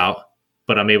my knees out.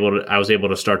 But I was able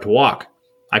to start to walk.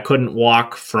 I couldn't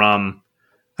walk 20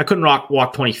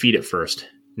 feet at first.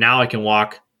 Now I can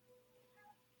walk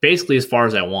basically as far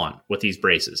as I want with these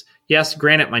braces. Yes,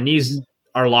 granted, my knees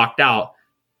are locked out,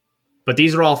 but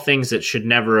these are all things that should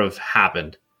never have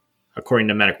happened, according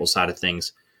to medical side of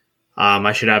things.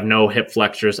 I should have no hip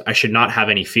flexors. I should not have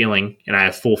any feeling, and I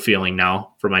have full feeling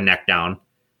now from my neck down.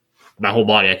 My whole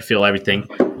body, I can feel everything.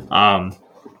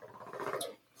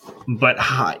 But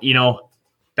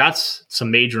that's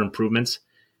some major improvements.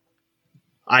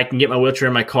 I can get my wheelchair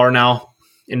in my car now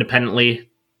independently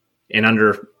in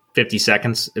under 50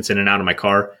 seconds. It's in and out of my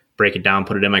car. Break it down,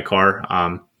 put it in my car.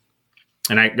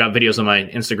 And I got videos on my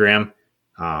Instagram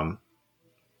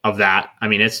of that. I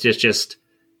mean, it's just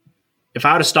if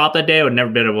I would have stopped that day, I would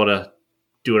never been able to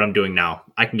do what I'm doing now.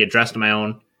 I can get dressed on my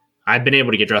own. I've been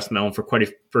able to get dressed on my own for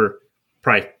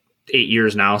probably 8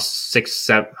 years now, 6,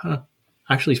 7,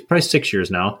 actually probably 6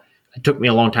 years now. It took me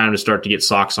a long time to start to get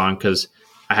socks on because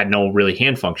I had no really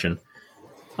hand function.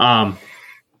 But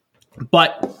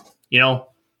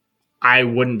I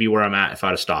wouldn't be where I'm at if I'd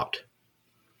have stopped.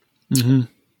 Mm-hmm.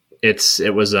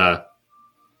 It was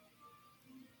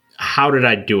how did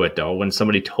I do it though? When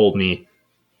somebody told me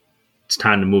it's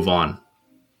time to move on,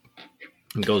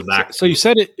 it goes back. So you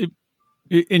said it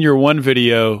in your one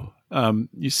video.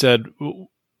 You said,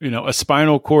 a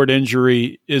spinal cord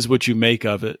injury is what you make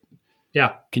of it.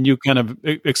 Yeah. Can you kind of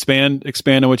expand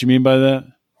on what you mean by that?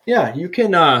 Yeah, you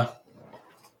can. I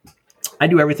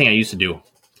do everything I used to do,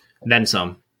 then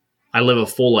some. I live a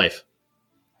full life.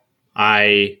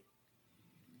 I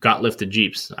got lifted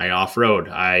Jeeps. I off-road.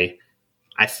 I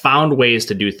found ways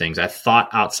to do things. I thought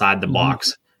outside the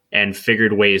box and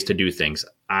figured ways to do things.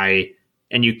 And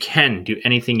you can do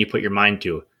anything you put your mind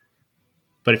to.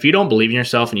 But if you don't believe in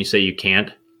yourself and you say you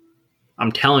can't,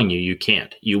 I'm telling you, you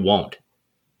can't. You won't.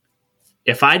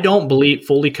 If I don't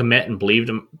fully commit and believe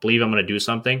I'm going to do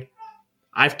something,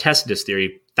 I've tested this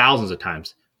theory thousands of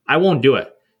times. I won't do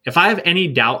it. If I have any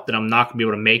doubt that I'm not going to be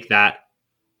able to make that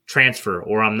transfer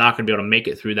or I'm not going to be able to make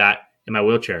it through that in my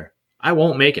wheelchair, I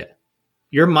won't make it.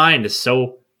 Your mind is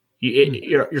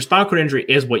your spinal cord injury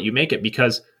is what you make it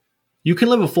because you can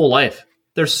live a full life.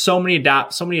 There's so many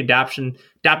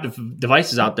adaptive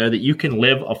devices out there that you can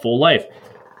live a full life.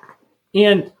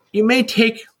 And you may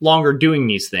take longer doing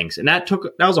these things. And that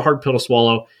was a hard pill to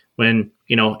swallow when,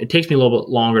 it takes me a little bit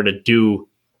longer to do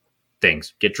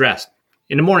things, get dressed.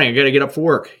 In the morning, I got to get up for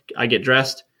work. I get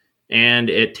dressed and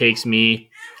it takes me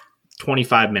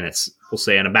 25 minutes, we'll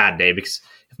say, on a bad day, because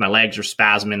if my legs are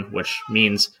spasming, which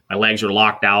means my legs are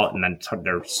locked out and then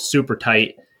they're super tight,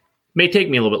 it may take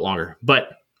me a little bit longer, but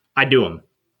I do them.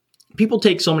 People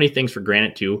take so many things for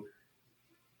granted too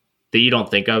that you don't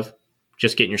think of.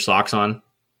 Just getting your socks on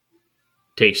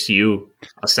takes you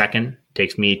a second,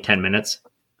 takes me 10 minutes.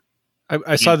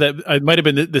 I saw that. It might have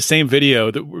been the same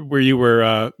video where you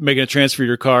were making a transfer to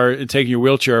your car and taking your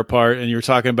wheelchair apart, and you were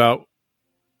talking about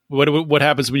what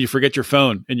happens when you forget your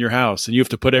phone in your house and you have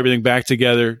to put everything back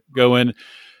together, go in.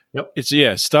 Yep.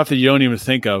 It's stuff that you don't even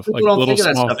think of, like little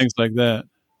small things like that.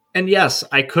 And yes,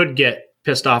 I could get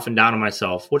pissed off and down on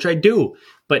myself, which I do,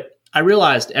 but I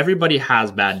realized everybody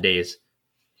has bad days.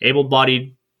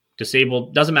 Able-bodied,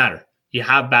 disabled, doesn't matter. You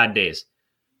have bad days.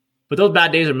 But those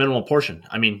bad days are minimal portion.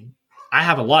 I mean, I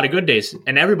have a lot of good days,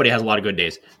 and everybody has a lot of good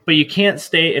days. But you can't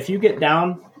stay, if you get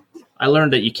down, I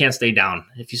learned that you can't stay down.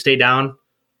 If you stay down,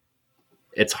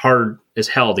 it's hard as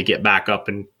hell to get back up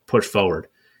and push forward.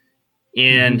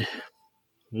 And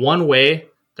one way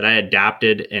that I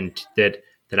adapted and that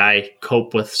I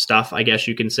cope with stuff, I guess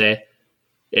you can say,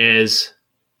 is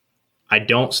I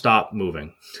don't stop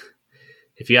moving.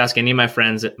 If you ask any of my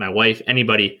friends, my wife,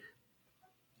 anybody,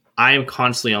 I am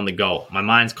constantly on the go. My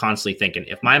mind's constantly thinking.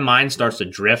 If my mind starts to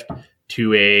drift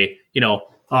to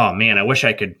oh man, I wish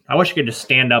I could just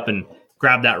stand up and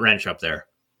grab that wrench up there.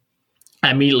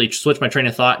 I immediately switch my train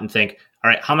of thought and think, all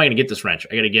right, how am I going to get this wrench?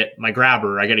 I got to get my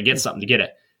grabber. I got to get something to get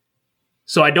it.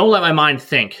 So I don't let my mind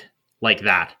think like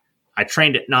that. I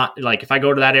trained it not like if I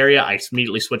go to that area, I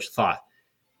immediately switch the thought.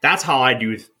 That's how I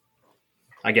do,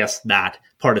 I guess, that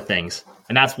part of things.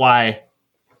 And that's why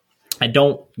I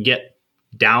don't get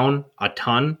down a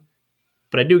ton,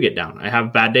 but I do get down. I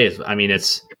have bad days. I mean,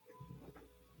 it's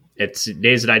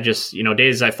days that I just,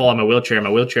 days I fall in my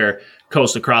wheelchair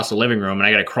coasts across the living room and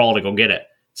I got to crawl to go get it.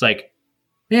 It's like,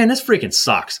 man, this freaking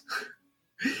sucks.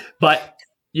 But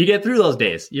you get through those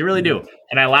days. You really do.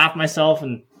 And I laugh myself,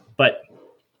 but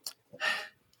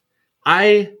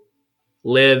I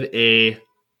live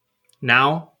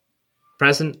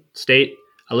present state,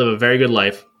 I live a very good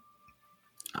life.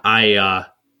 I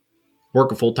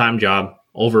work a full-time job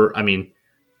over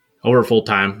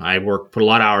full-time. I put a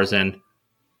lot of hours in.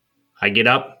 I get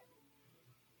up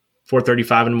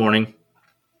 4:35 in the morning,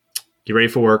 get ready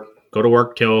for work, go to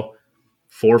work till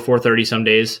 4:30 some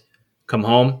days, come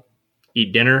home,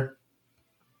 eat dinner,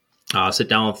 sit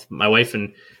down with my wife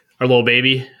and our little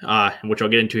baby, which I'll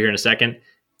get into here in a second.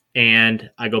 and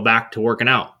I go back to working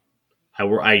out.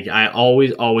 I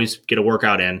always get a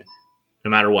workout in,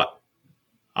 no matter what.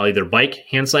 I'll either bike,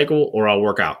 hand cycle, or I'll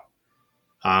work out.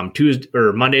 Tuesday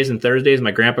or Mondays and Thursdays,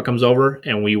 my grandpa comes over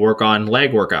and we work on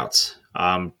leg workouts.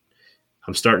 I'm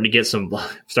starting to get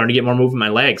more movement in my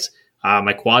legs,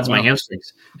 my quads, my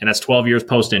hamstrings, and that's 12 years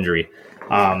post injury.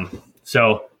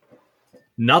 So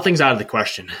nothing's out of the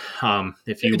question.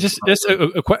 If you just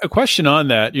a question on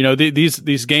that,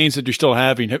 these gains that you're still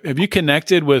having, have you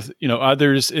connected with,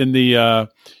 others in the,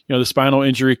 the spinal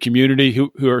injury community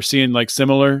who are seeing like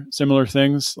similar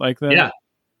things like that? Yeah.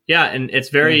 Yeah. And it's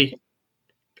very,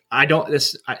 I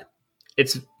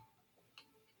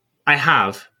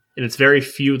have, and it's very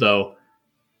few though,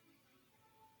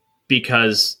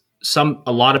 because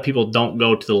a lot of people don't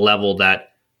go to the level that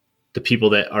the people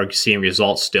that are seeing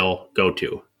results still go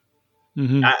to.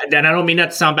 Mm-hmm. And I don't mean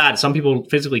that to sound bad. Some people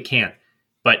physically can't,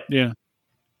 but yeah,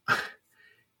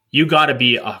 you got to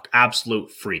be an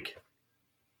absolute freak.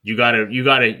 You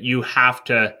have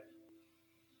to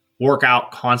work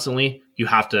out constantly. You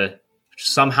have to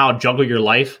somehow juggle your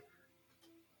life.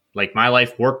 Like my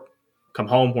life, work, come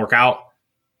home, work out,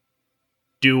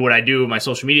 do what I do, my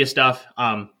social media stuff.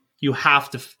 You have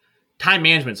to, time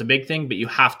management's a big thing, but you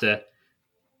have to,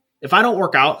 if I don't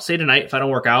work out, say tonight, if I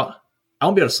don't work out, I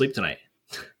won't be able to sleep tonight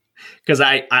because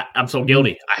I'm so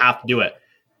guilty. I have to do it.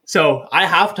 So I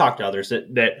have talked to others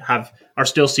that are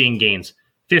still seeing gains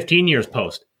 15 years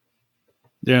post.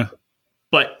 Yeah.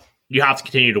 But you have to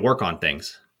continue to work on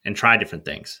things and try different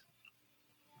things.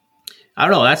 I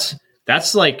don't know.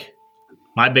 That's like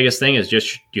my biggest thing is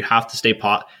just you have to stay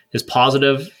as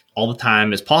positive all the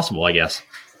time as possible, I guess.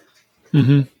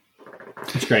 Mm-hmm.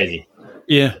 It's crazy.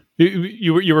 Yeah.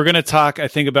 You were going to talk, I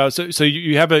think, about so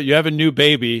you have a new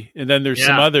baby, and then there's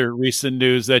some other recent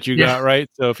news that you got, right?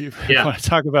 So if you want to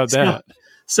talk about that,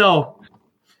 so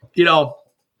my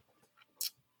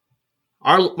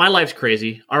life's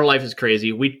crazy. Our life is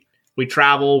crazy. We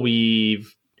travel.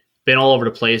 We've been all over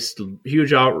the place.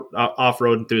 Huge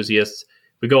off-road enthusiasts.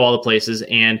 We go all the places,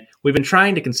 and we've been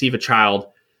trying to conceive a child.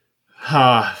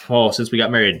 Since we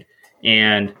got married,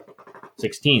 and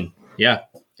 16,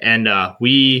 and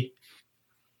we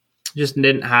just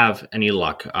didn't have any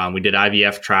luck. We did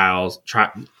IVF trials,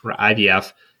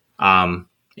 IVF, and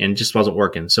it just wasn't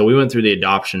working. So we went through the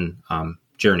adoption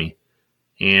journey.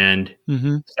 And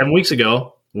 7 weeks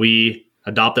ago, we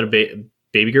adopted a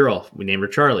baby girl. We named her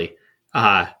Charlie.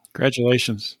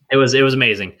 Congratulations. It was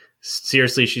amazing.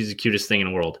 Seriously, she's the cutest thing in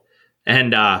the world.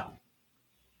 And,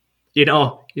 you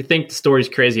think the story's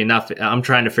crazy enough. I'm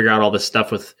trying to figure out all this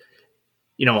stuff with,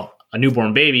 a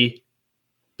newborn baby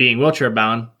being wheelchair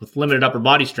bound with limited upper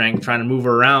body strength, trying to move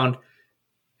her around.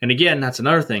 And again, that's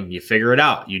another thing. You figure it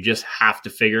out. You just have to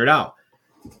figure it out.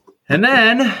 And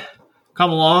then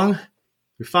come along,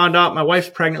 we found out my wife's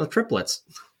pregnant with triplets.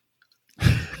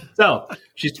 So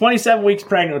she's 27 weeks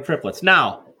pregnant with triplets.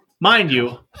 Now, mind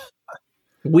you,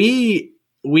 we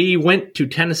went to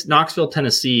Knoxville,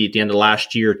 Tennessee at the end of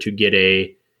last year to get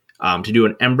to do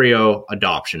an embryo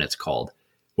adoption, it's called,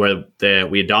 where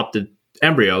we adopted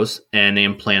embryos and they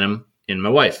implant them in my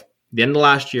wife. At the end of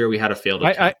last year, we had a failed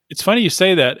attempt. It's funny you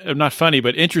say that. Not funny,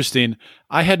 but interesting.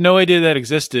 I had no idea that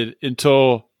existed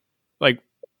until like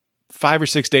 5 or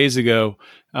 6 days ago.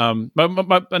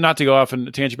 Not to go off on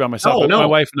a tangent about myself, but my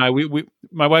wife and I,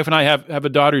 my wife and I have a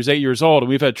daughter who's 8 years old, and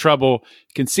we've had trouble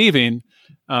conceiving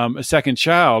a second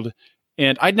child.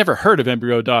 And I'd never heard of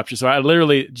embryo adoption, so I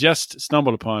literally just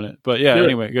stumbled upon it. But yeah,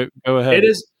 anyway, go ahead. It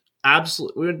is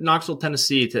absolutely. We went to Knoxville,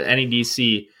 Tennessee to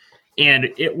NEDC,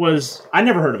 and I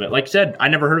never heard of it. Like I said, I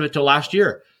never heard of it till last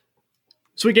year.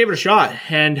 So we gave it a shot,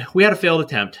 and we had a failed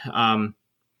attempt.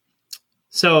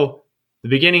 So the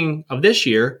beginning of this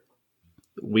year,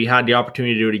 we had the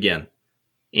opportunity to do it again.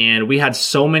 And we had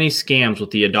so many scams with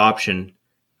the adoption.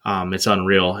 It's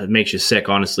unreal. It makes you sick,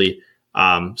 honestly.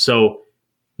 So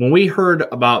when we heard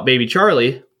about baby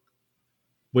Charlie,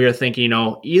 we were thinking,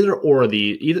 either or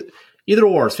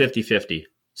is 50-50.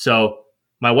 So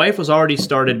my wife was already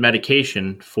started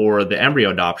medication for the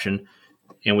embryo adoption,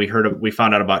 and we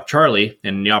found out about Charlie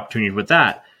and the opportunity with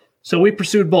that. So we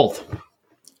pursued both.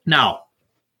 Now,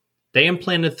 they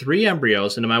implanted 3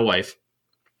 embryos into my wife,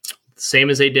 same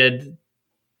as they did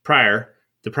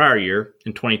the prior year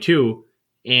in 22,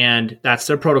 and that's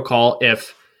their protocol.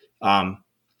 If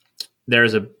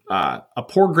there's a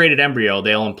poor graded embryo,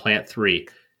 they'll implant 3.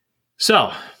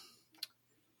 So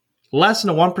less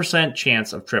than a 1%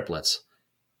 chance of triplets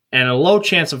and a low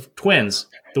chance of twins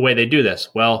the way they do this.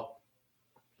 Well,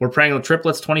 we're pregnant with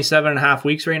triplets 27 and a half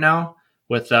weeks right now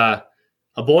with a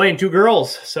boy and 2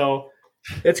 girls. So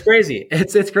It's crazy.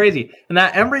 It's crazy. And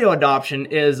that embryo adoption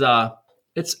is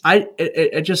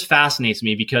it just fascinates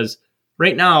me because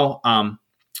right now,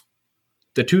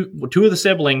 the two of the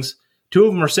siblings, two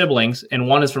of them are siblings, and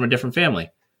one is from a different family.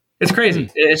 It's crazy.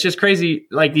 It's just crazy.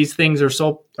 Like these things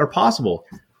are possible.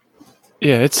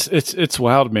 Yeah, it's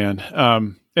wild, man.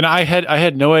 And I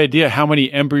had no idea how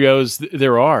many embryos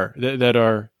there are that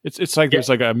are. It's like there's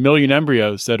like 1 million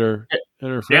embryos that are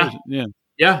frozen.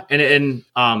 Yeah. And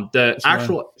the That's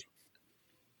actual right.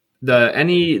 the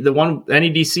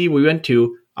NEDC we went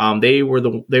to, they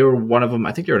were one of them.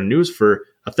 I think they were in the news for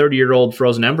a 30-year-old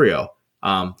frozen embryo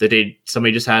that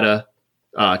somebody just had a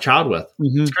child with.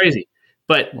 Mm-hmm. It's crazy.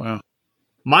 But wow.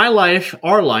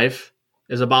 our life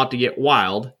is about to get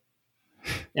wild.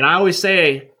 And I've always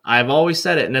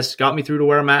said it, and this got me through to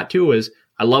where I'm at too, is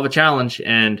I love a challenge.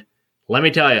 And let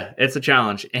me tell you, it's a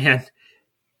challenge. And,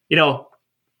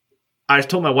 I just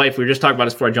told my wife, we were just talking about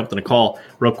this before I jumped on the call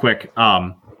real quick.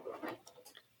 For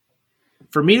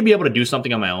me to be able to do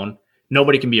something on my own,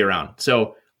 nobody can be around.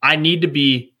 So I need to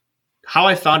be, how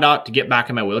I found out to get back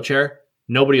in my wheelchair,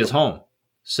 nobody was home.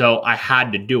 So I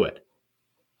had to do it.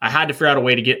 I had to figure out a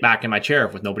way to get back in my chair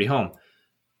with nobody home.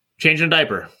 Changing a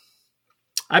diaper.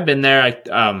 I've been there.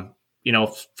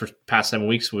 For the past 7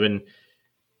 weeks, we've been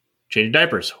changing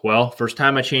diapers. Well, first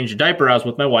time I changed a diaper, I was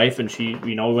with my wife, and she,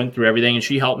 we went through everything, and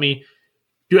she helped me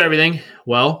do everything.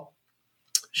 Well,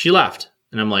 she left,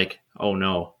 and I'm like, oh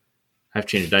no, I have to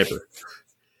change a diaper.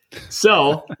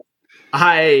 So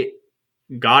I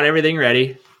got everything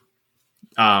ready.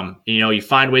 You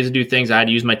find ways to do things. I had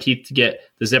to use my teeth to get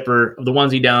the zipper of the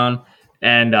onesie down.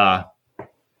 And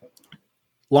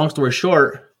long story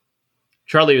short,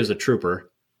 Charlie was a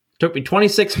trooper. It took me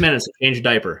 26 minutes to change a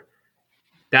diaper.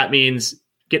 That means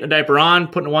getting a diaper on,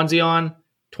 putting a onesie on,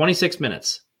 26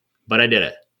 minutes. But I did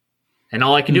it. And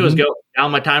all I can do is go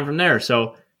down my time from there.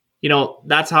 So,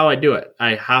 that's how I do it.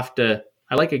 I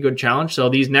like a good challenge. So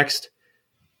these next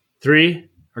 3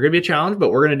 are going to be a challenge,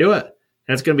 but we're going to do it.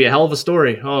 And it's going to be a hell of a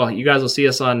story. Oh, you guys will see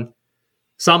us on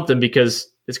something because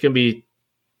they're going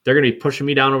to be pushing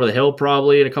me down over the hill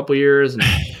probably in a couple of years. And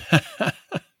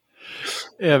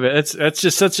yeah, but that's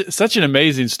just such an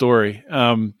amazing story.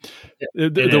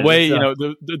 The way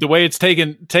the way it's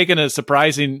taken a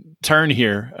surprising turn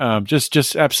here,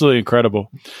 just absolutely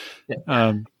incredible.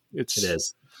 It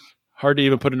is hard to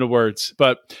even put into words.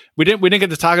 But we didn't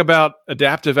get to talk about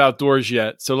adaptive outdoors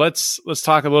yet. So let's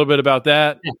talk a little bit about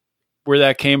that, where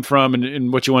that came from,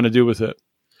 and what you want to do with it.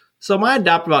 So my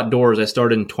adaptive outdoors, I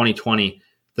started in 2020.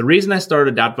 The reason I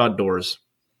started adaptive outdoors,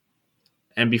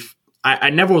 and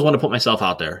I never was one to put myself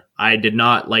out there. I did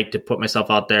not like to put myself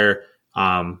out there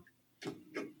on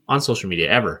social media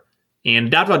ever. And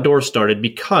adaptive outdoors started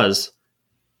because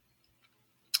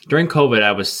during COVID,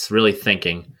 I was really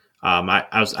thinking.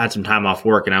 I had some time off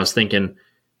work, and I was thinking,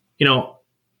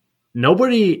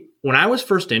 nobody. When I was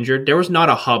first injured, there was not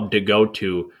a hub to go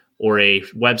to, or a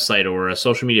website, or a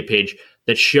social media page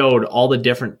that showed all the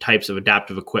different types of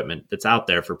adaptive equipment that's out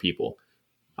there for people.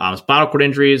 Spinal cord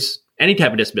injuries, any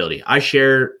type of disability. I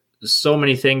share so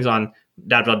many things on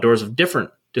Adaptive Outdoors of different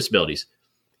disabilities,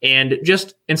 and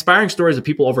just inspiring stories of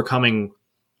people overcoming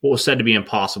what was said to be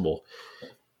impossible.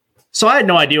 So I had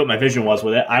no idea what my vision was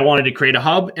with it. I wanted to create a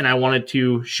hub, and I wanted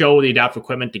to show the adaptive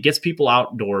equipment that gets people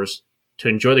outdoors to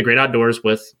enjoy the great outdoors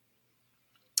with,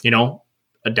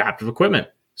 adaptive equipment.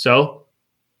 So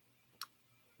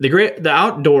the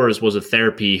outdoors was a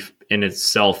therapy in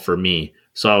itself for me.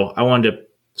 So I wanted to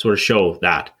sort of show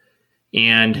that.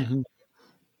 And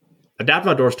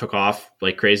adaptive outdoors took off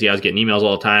like crazy. I was getting emails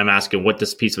all the time asking what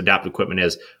this piece of adaptive equipment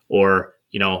is, or,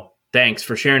 thanks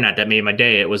for sharing that. That made my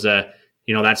day. It was that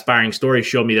inspiring story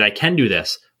showed me that I can do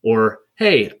this, or,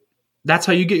 hey, that's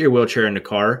how you get your wheelchair in the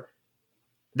car.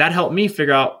 That helped me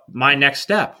figure out my next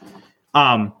step.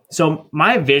 So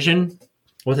my vision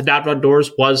with Adaptive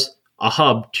Outdoors was a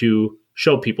hub to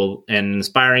show people, an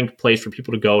inspiring place for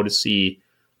people to go to see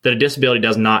that a disability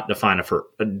does not define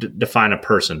a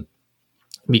person,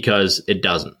 because it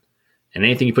doesn't. And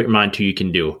anything you put your mind to, you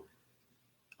can do.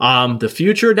 The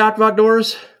future Adaptive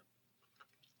Outdoors,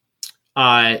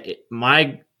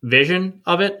 my vision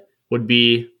of it would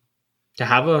be to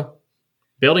have a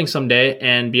building someday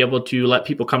and be able to let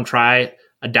people come try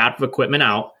adaptive equipment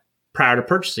out prior to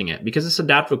purchasing it, because this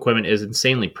adaptive equipment is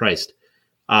insanely priced.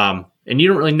 And you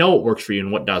don't really know what works for you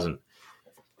and what doesn't.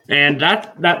 And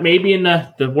that may be in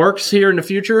the works here in the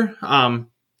future. And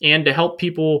to help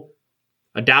people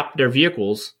adapt their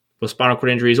vehicles with spinal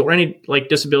cord injuries or any like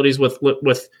disabilities with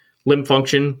limb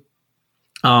function,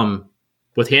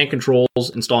 with hand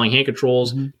controls, installing hand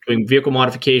controls, doing vehicle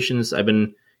modifications. I've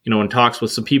been in talks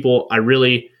with some people, I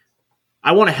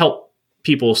want to help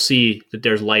people see that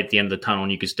there's light at the end of the tunnel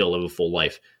and you can still live a full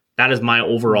life. That is my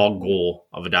overall goal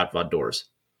of Adaptive Outdoors.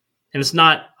 And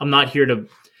I'm not here to,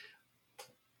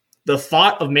 the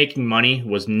thought of making money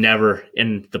was never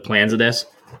in the plans of this.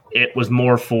 It was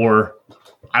more for,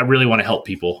 I really want to help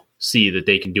people see that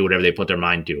they can do whatever they put their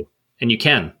mind to. And you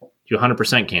 100%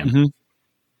 can. Mm-hmm.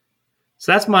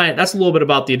 So that's a little bit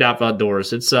about the Adaptive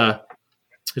Outdoors. It's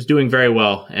doing very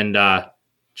well, and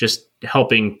just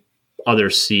helping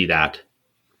others see that.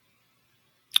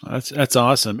 That's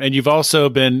awesome. And you've also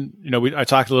been, I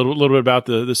talked a little bit about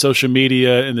the social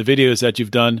media and the videos that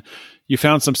you've done. You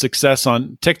found some success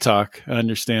on TikTok, I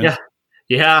understand.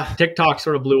 Yeah. TikTok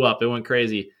sort of blew up. It went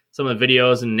crazy. Some of the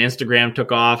videos and Instagram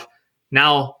took off.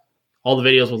 Now all the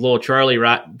videos with little Charlie,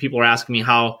 people are asking me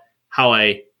how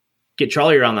I get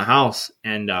Charlie around the house.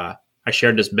 And I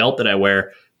shared this belt that I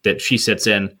wear that she sits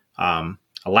in, a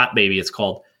lap baby it's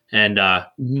called. And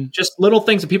just little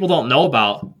things that people don't know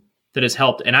about that has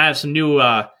helped. And I have some new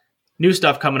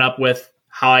stuff coming up with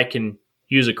how I can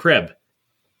use a crib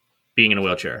being in a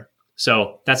wheelchair.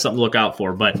 So that's something to look out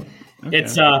for. But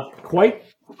It's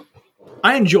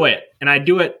I enjoy it, and I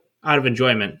do it out of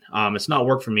enjoyment. It's not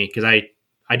work for me because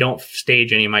I don't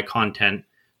stage any of my content.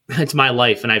 It's my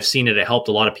life, and I've seen it. It helped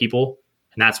a lot of people,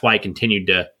 and that's why I continue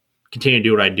to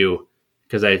do what I do,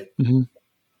 because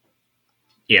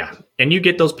yeah. And you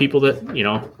get those people that,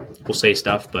 will say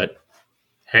stuff, but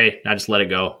hey, I just let it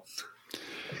go.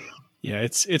 Yeah,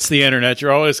 it's the internet.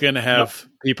 You're always going to have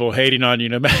people hating on you,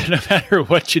 no matter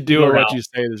what you do or what you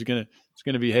say. There's going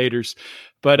to be haters.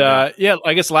 But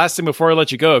I guess last thing before I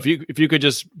let you go, if you could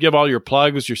just give all your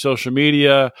plugs, your social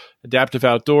media, Adaptive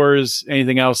Outdoors,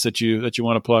 anything else that you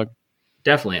want to plug.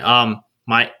 Definitely.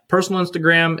 My personal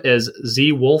Instagram is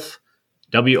zwolfe,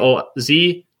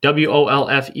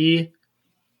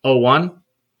 WOLFE01.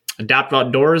 Adaptive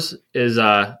Outdoors is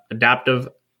Adaptive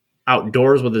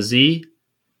Outdoors with a Z.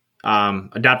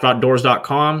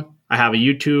 AdaptiveOutdoors.com. I have a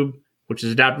YouTube, which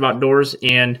is Adaptive Outdoors,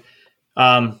 and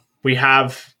we are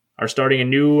starting a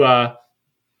new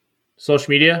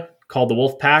social media called the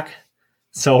Wolfe Pack.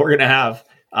 So we're gonna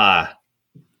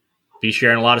be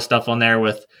sharing a lot of stuff on there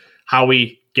with how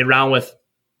we get around with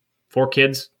 4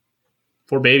 kids,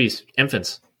 4 babies,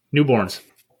 infants, newborns.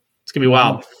 It's gonna be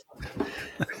wild.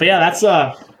 But yeah, that's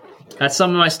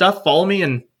some of my stuff. Follow me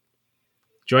and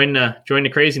join the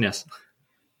craziness.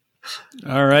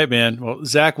 All right, man. Well,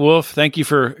 Zach Wolfe, thank you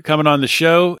for coming on the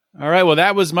show. All right. Well,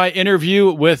 that was my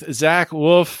interview with Zach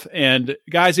Wolfe. And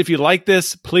guys, if you like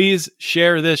this, please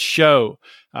share this show.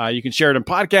 You can share it in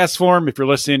podcast form. If you're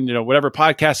listening, whatever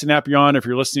podcasting app you're on, if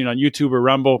you're listening on YouTube or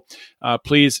Rumble,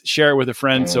 please share it with a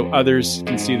friend so others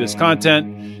can see this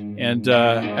content. And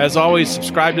as always,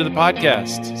 subscribe to the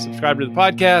podcast. Subscribe to the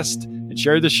podcast and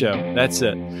share the show. That's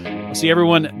it. I'll see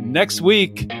everyone next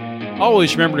week.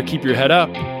 Always remember to keep your head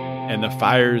up and the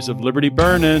fires of liberty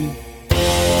burning.